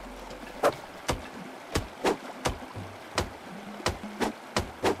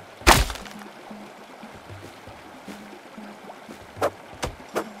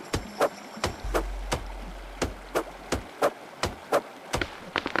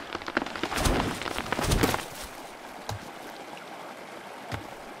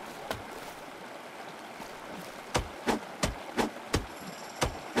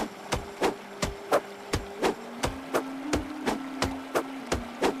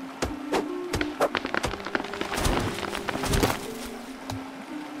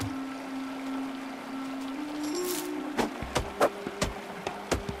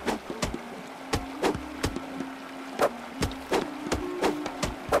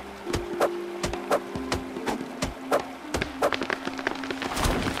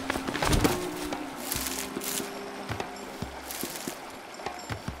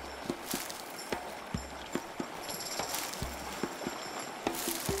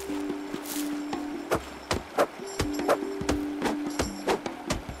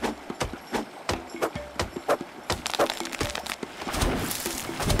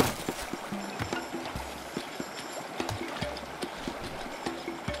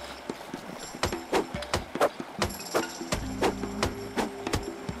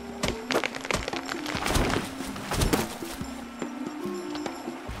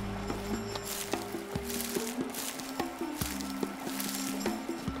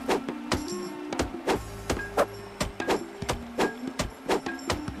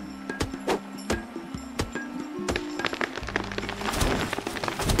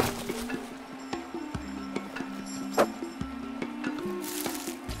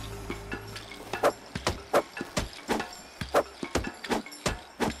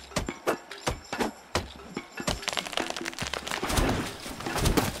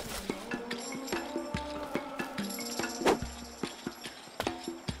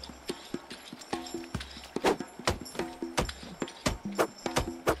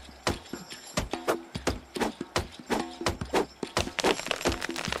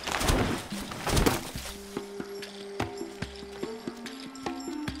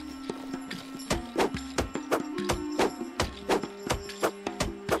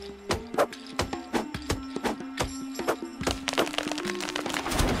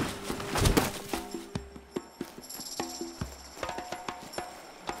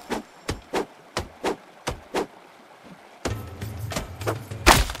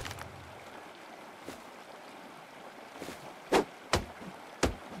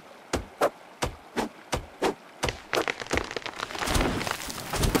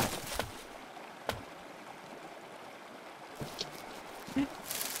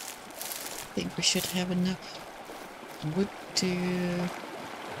 think we should have enough wood to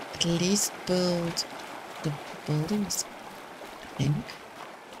at least build the buildings, I think.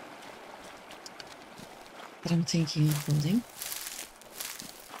 That I'm thinking of building.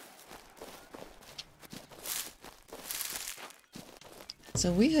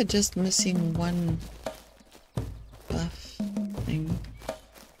 So we are just missing one buff thing.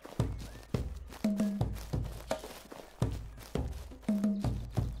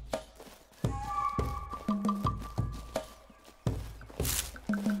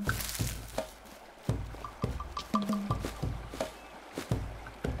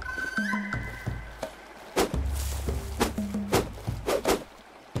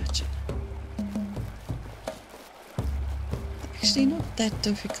 Actually not that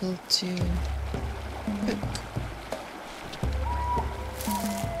difficult to cook.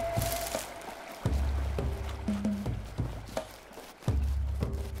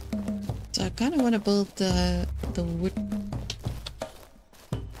 So I kind of want to build the wood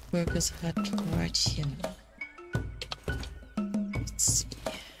workers hut right here. Let's see.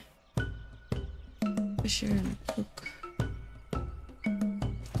 Fisher and cook.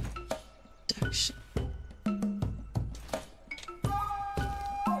 Production.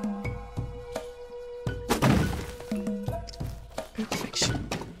 Perfection.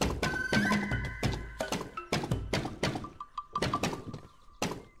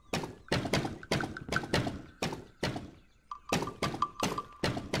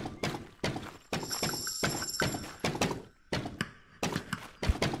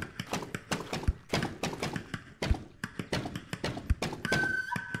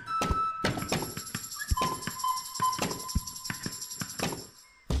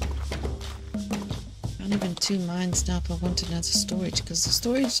 Even 2 mines now if I want another storage, because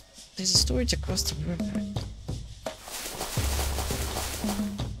there's a storage across the river.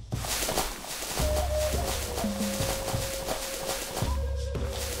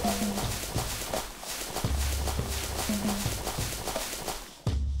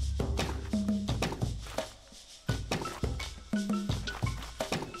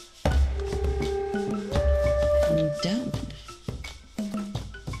 I'm done.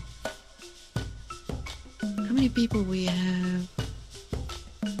 How many people we have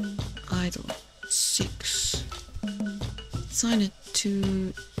idle? 6. Assign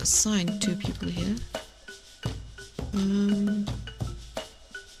 2 people here.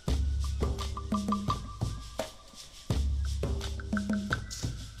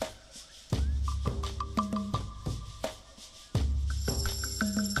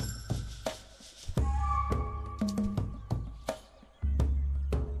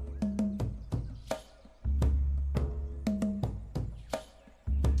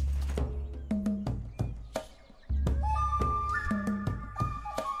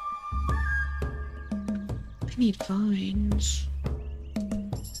 I need vines.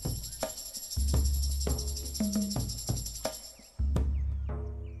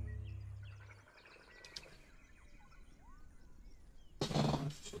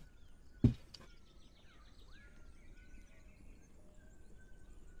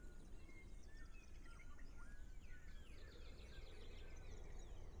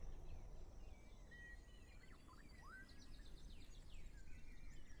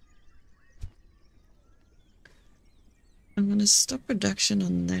 I'm gonna stop production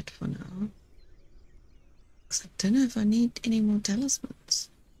on that for now, because I don't know if I need any more talismans.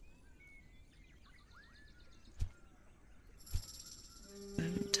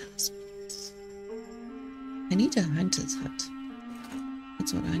 Talismans. I need a hunter's hut.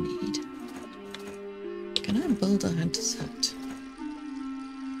 That's what I need. Can I build a hunter's hut?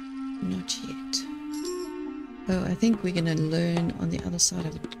 Not yet. Oh, I think we're gonna learn on the other side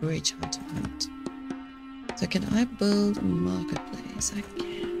of the bridge how to hunt. So can I build a marketplace? I can.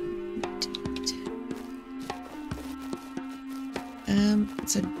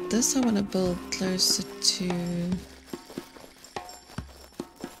 So this I want to build closer to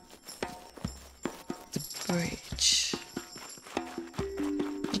the bridge.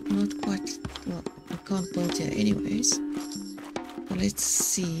 But not quite. Well, I can't build here anyways. But let's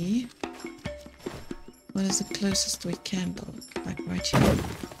see. What is the closest we can build? Like right here.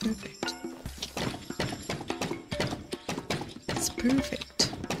 Perfect. It's perfect.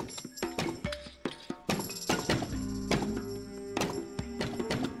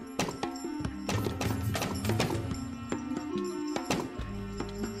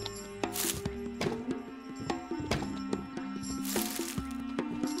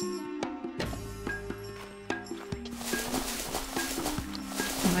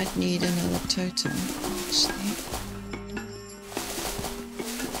 Might need another totem, actually.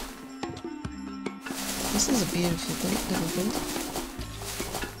 This is a beautiful little building.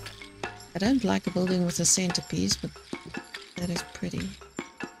 I don't like a building with a centerpiece, but that is pretty.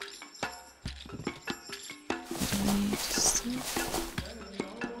 What do I need to see?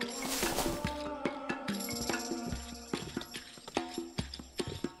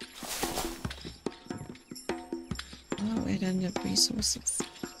 Oh, I don't have resources.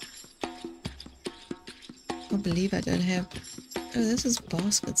 I can't believe I don't have... Oh, this is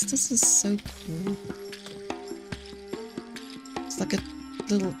baskets. This is so cool. It's like a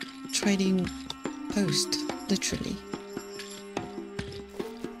little trading post, literally.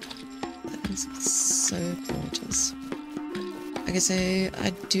 That is so gorgeous. Okay, so I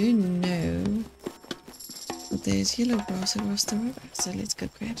do know that there's yellow grass across the river, so let's go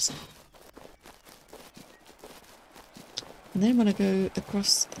grab some. And then I want to go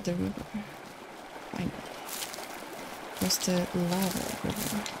across the river. Fine. Across the lava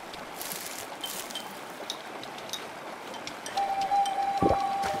river.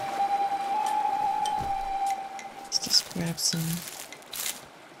 Let's just grab some.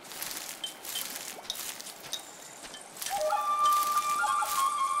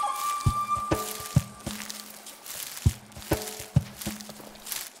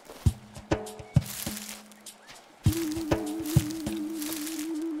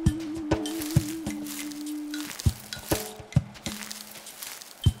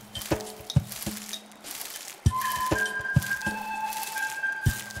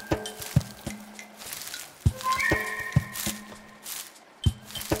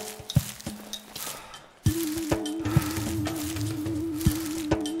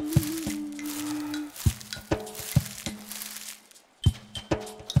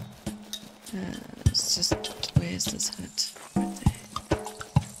 It's just, where's this hut? Right there.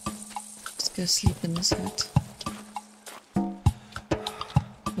 Just go sleep in this hut. Oh,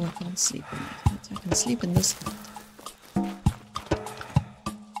 I can't sleep in that hut. I can sleep in this hut.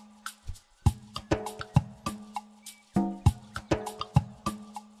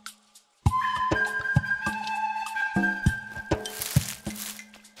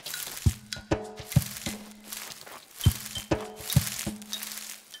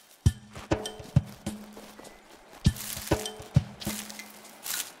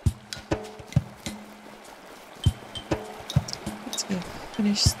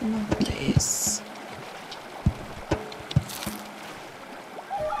 Finish the marketplace.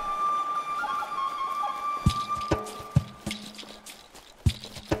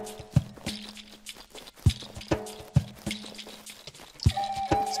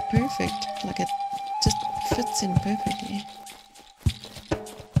 It's perfect, like it just fits in perfectly.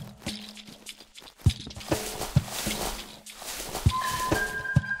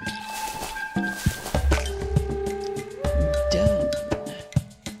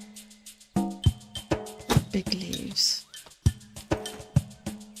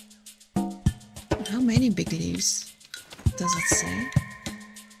 Big leaves, does it say?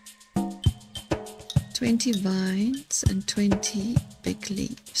 20 vines and 20 big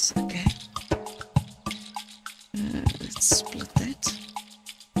leaves. Okay. Let's split that.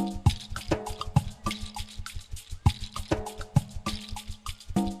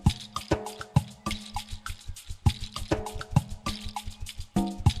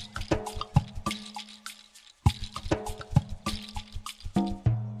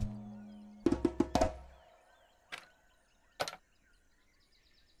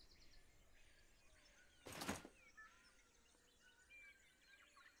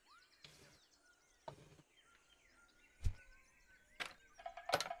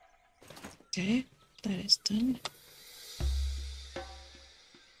 Okay, that is done.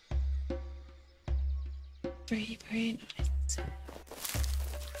 Very, very nice.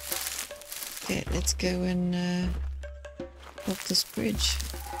 Okay, let's go and walk this bridge.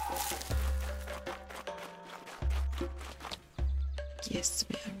 Yes,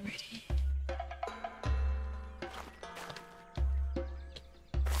 we are ready.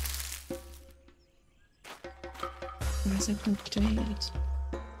 Why is it not doing it?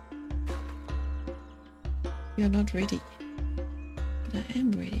 You're not ready. But I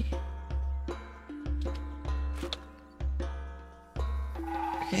am ready.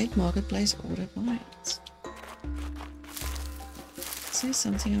 Create marketplace order vines. Is there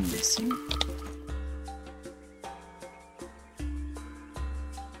something I'm missing?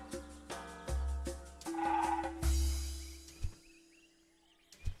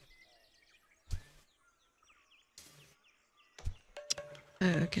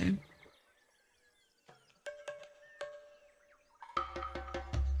 Oh, okay.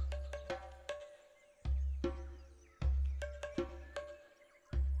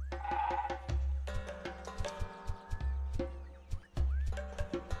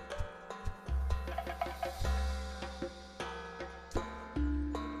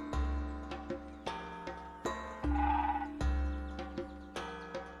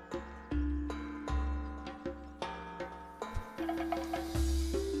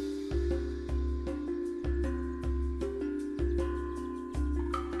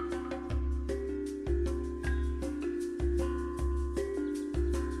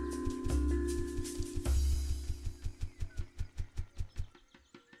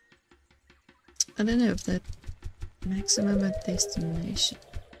 I don't know if that maximum at destination.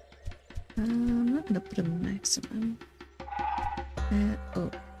 I'm not gonna put a maximum.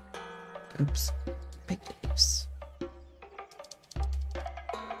 Oh, oops, big oops.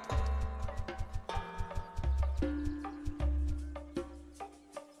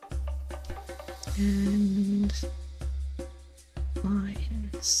 And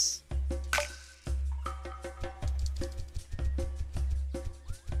mines.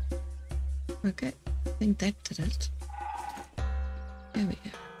 Okay, I think that did it. There we go.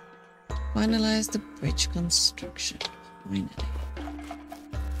 Finalize the bridge construction. Finally.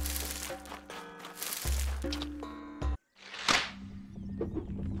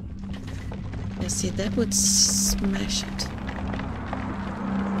 Yeah, see, that would smash it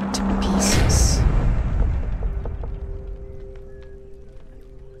to pieces.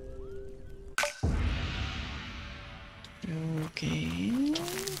 Okay.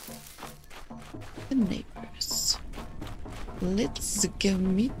 The neighbors. Let's go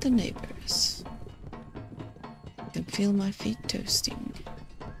meet the neighbors. I can feel my feet toasting.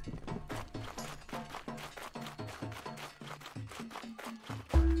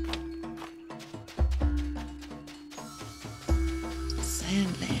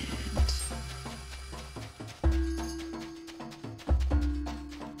 Sandland.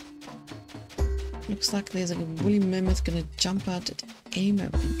 Looks like there's a woolly mammoth gonna jump out at any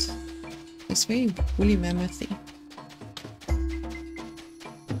moment. It's very woolly mammothy.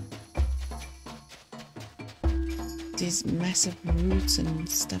 These massive roots and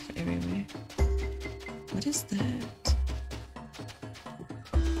stuff everywhere. What is that?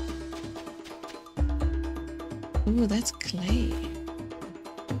 Oh, that's clay.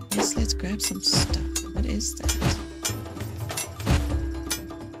 Yes, let's grab some stuff. What is that?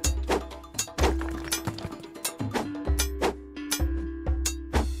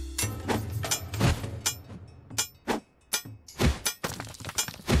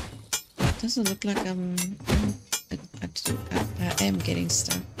 Doesn't look like I am getting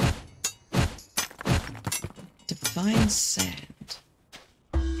stuff. Divine sand.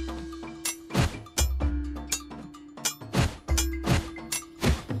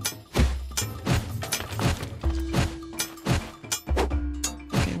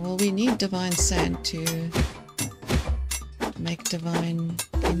 Okay, well, we need divine sand to make divine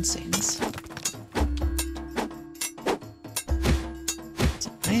incense.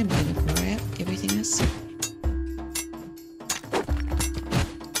 So I am gonna grab everything I see.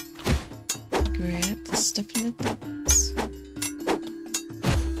 Grab the stuff in the box.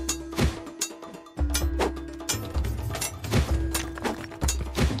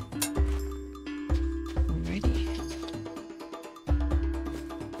 Alrighty.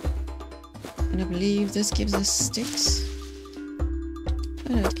 And I believe this gives us sticks.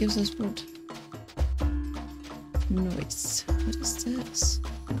 Oh no, it gives us wood. Nice. What is this?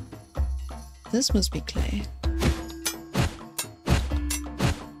 This must be clay.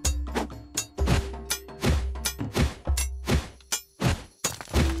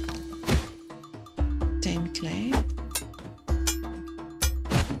 Tame clay.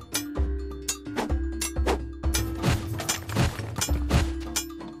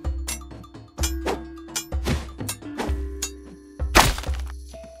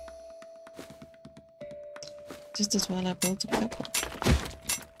 Just as well I built a couple.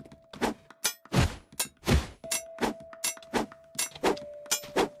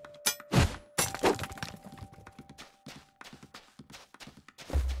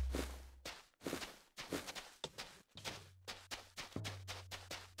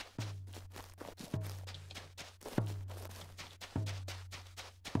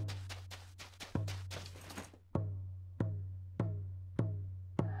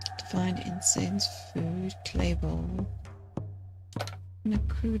 Find incense, food, clay bowl, and a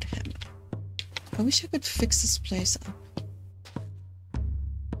crude hammer. I wish I could fix this place up.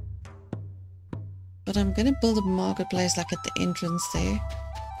 But I'm gonna build a marketplace like at the entrance there.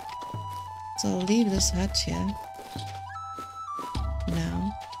 So I'll leave this hut here.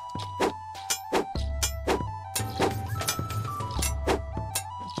 Now.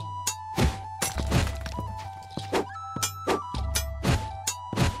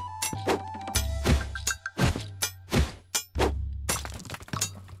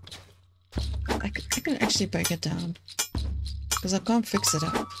 I can actually break it down because I can't fix it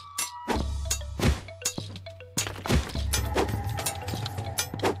up.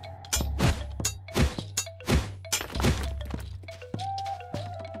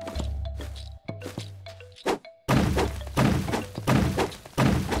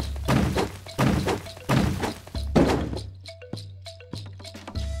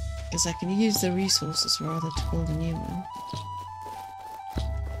 Because I can use the resources rather to build a new one.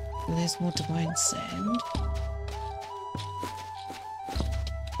 So there's more divine sand.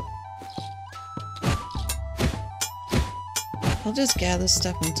 I'll just gather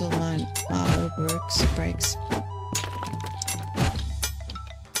stuff until my herb breaks.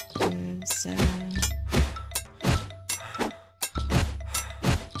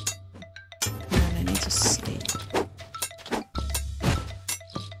 I need to sleep.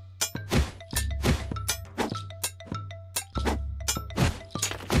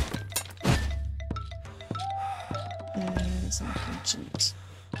 It's unfortunate.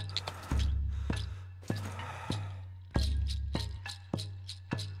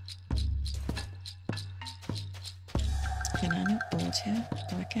 Can I not build here?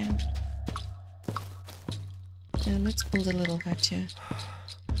 Oh, I can. Yeah, let's build a little hut here.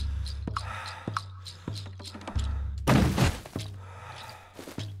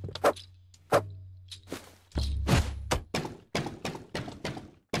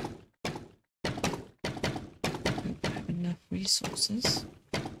 Don't have enough resources.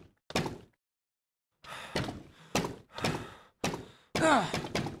 Yeah,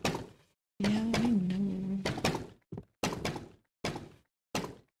 I know.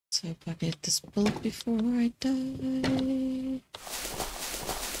 So if I get this built before I die.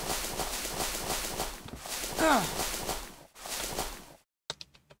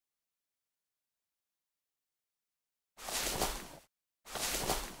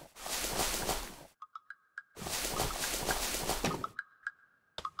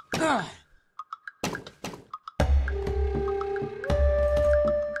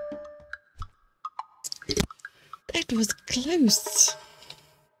 That was close.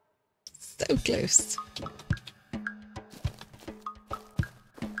 So close.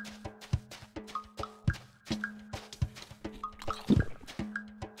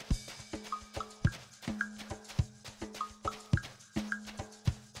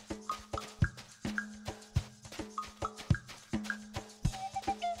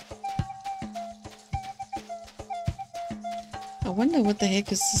 I wonder what the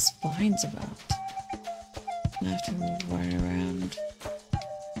heck is this vines about. I have to run around.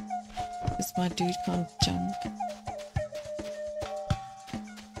 Because my dude can't jump.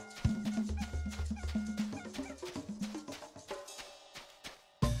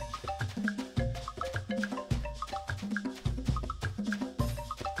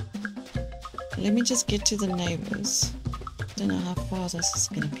 Let me just get to the neighbors. Don't know how far this is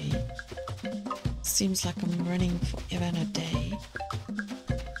gonna be. Seems like I'm running forever and a day.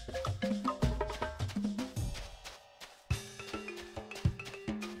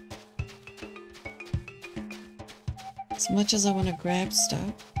 As much as I want to grab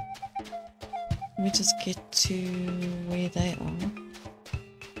stuff, let me just get to where they are.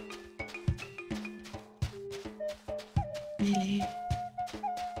 Really?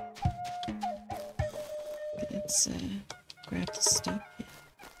 Let's grab the stuff here.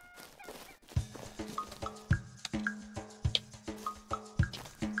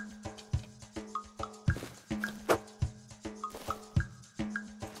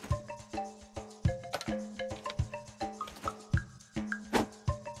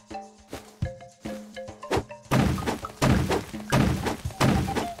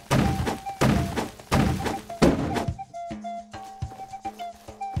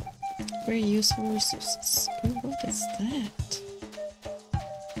 Very useful resources. Oh, what is that?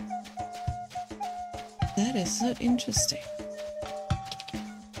 That is so interesting.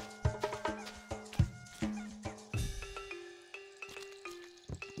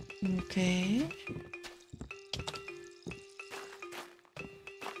 Okay.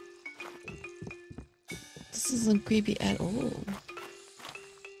 This isn't creepy at all.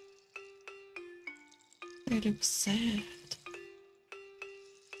 It looks sad.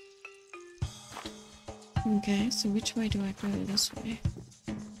 Okay, so which way do I go? This way.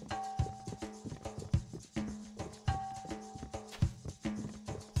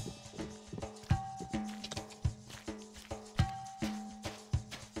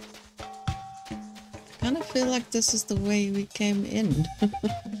 I kind of feel like this is the way we came in.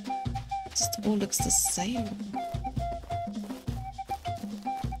 Just all looks the same.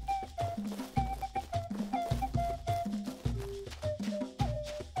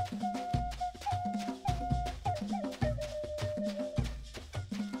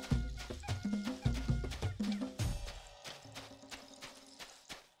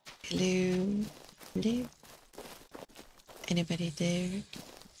 Hello? Hello? Anybody there?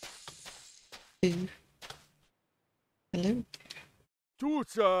 Ooh. Hello?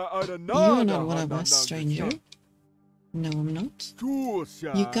 You're not one of us, stranger. No, I'm not.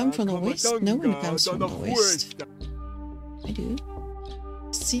 You come from the west? No one comes from the west. I do.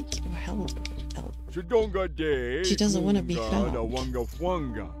 Seek your help. She doesn't want to be found.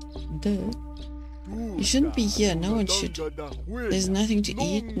 Duh. You shouldn't be here. No one should. There's nothing to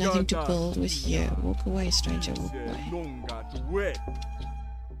eat, nothing to build with here. Walk away, stranger. Walk away.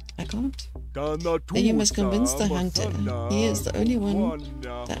 I can't. Then you must convince the hunter. He is the only one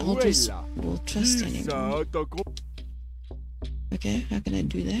that elders will trust anymore. Okay, how can I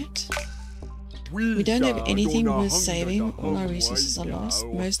do that? We don't have anything worth saving. All our resources are lost.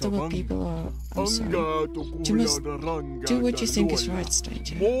 Most of our people are... I'm sorry. You must do what you think is right,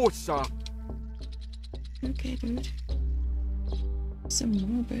 stranger. Okay, dude. Some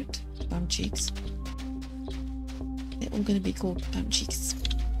more bird. Bum cheeks. They're all gonna be called bum cheeks.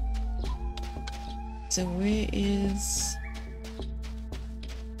 So where is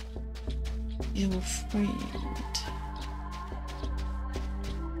your friend?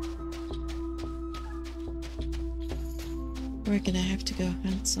 We're gonna have to go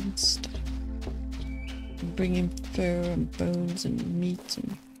hunt some stuff. And bring him fur and bones and meat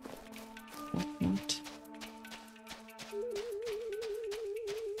and whatnot.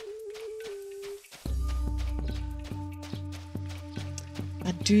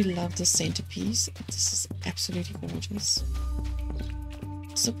 I do love the centerpiece. This is absolutely gorgeous.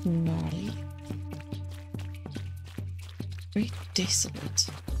 It's so gnarly. Very desolate.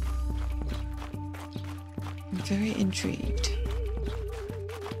 I'm very intrigued.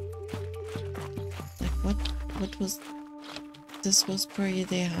 Like what was... This was probably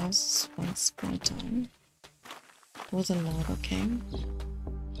their house once upon a time. Before the lava came.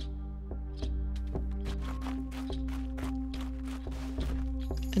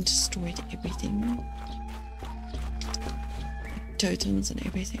 And destroyed everything. Like totems and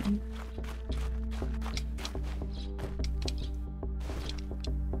everything.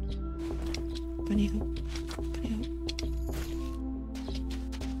 Bunny hop. Bunny hop.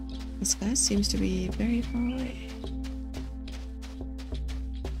 This guy seems to be very far away.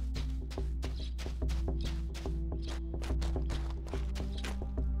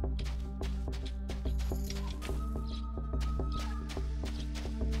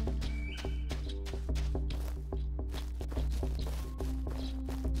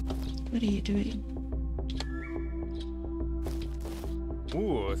 What are you doing?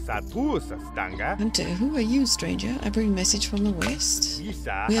 Hunter, who are you, stranger? I bring message from the west.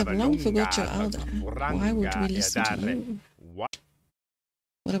 We have long forgot your elder. Why would we listen to you?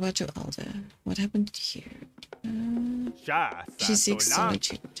 What about your elder? What happened here? She seeks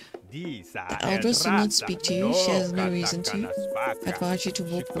solitude. The elders will not speak to you. She has no reason to. I advise you to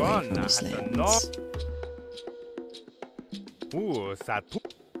walk away from these lands.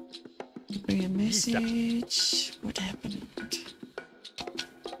 Bring a message. What happened?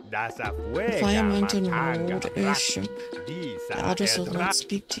 The Fire Mountain roared, earth shook. The elders will not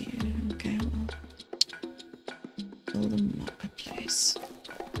speak to you. Okay, well. Build a marketplace.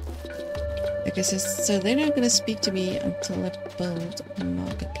 Okay, so they're not going to speak to me until I build a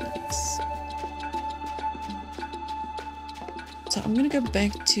marketplace. So I'm going to go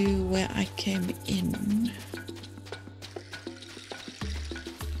back to where I came in.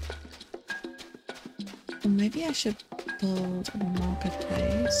 Or maybe I should build a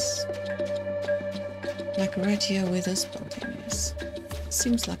marketplace. Like right here where this building is.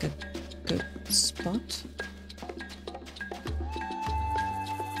 Seems like a good spot.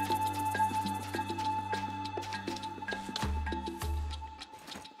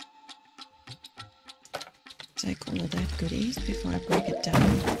 Take all of that goodies before I break it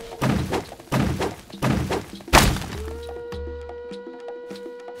down.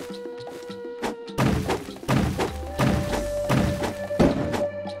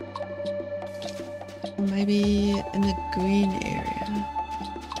 Maybe in the green area.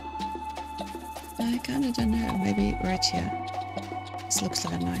 I kind of don't know. Maybe right here. This looks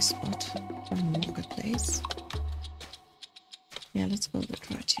like a nice spot for a marketplace. Yeah, let's build it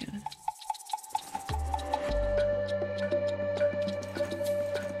right here.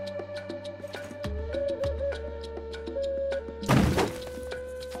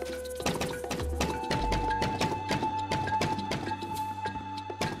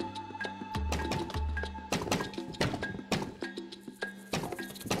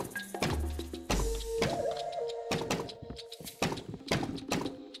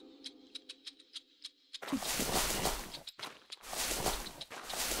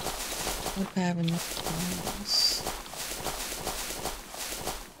 Hope I have enough tiles.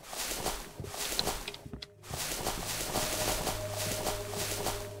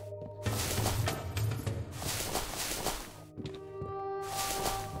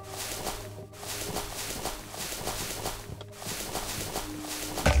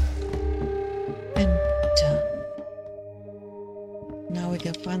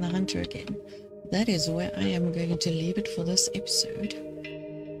 find the hunter again. That is where I am going to leave it for this episode.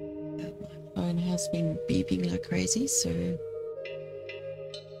 My phone has been beeping like crazy, so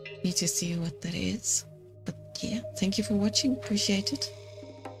need to see what that is. But yeah, thank you for watching, appreciate it.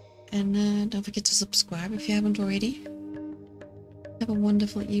 And don't forget to subscribe if you haven't already. Have a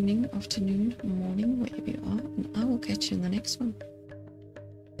wonderful evening, afternoon, morning, wherever you are, and I will catch you in the next one.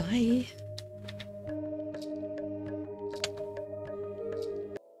 Bye.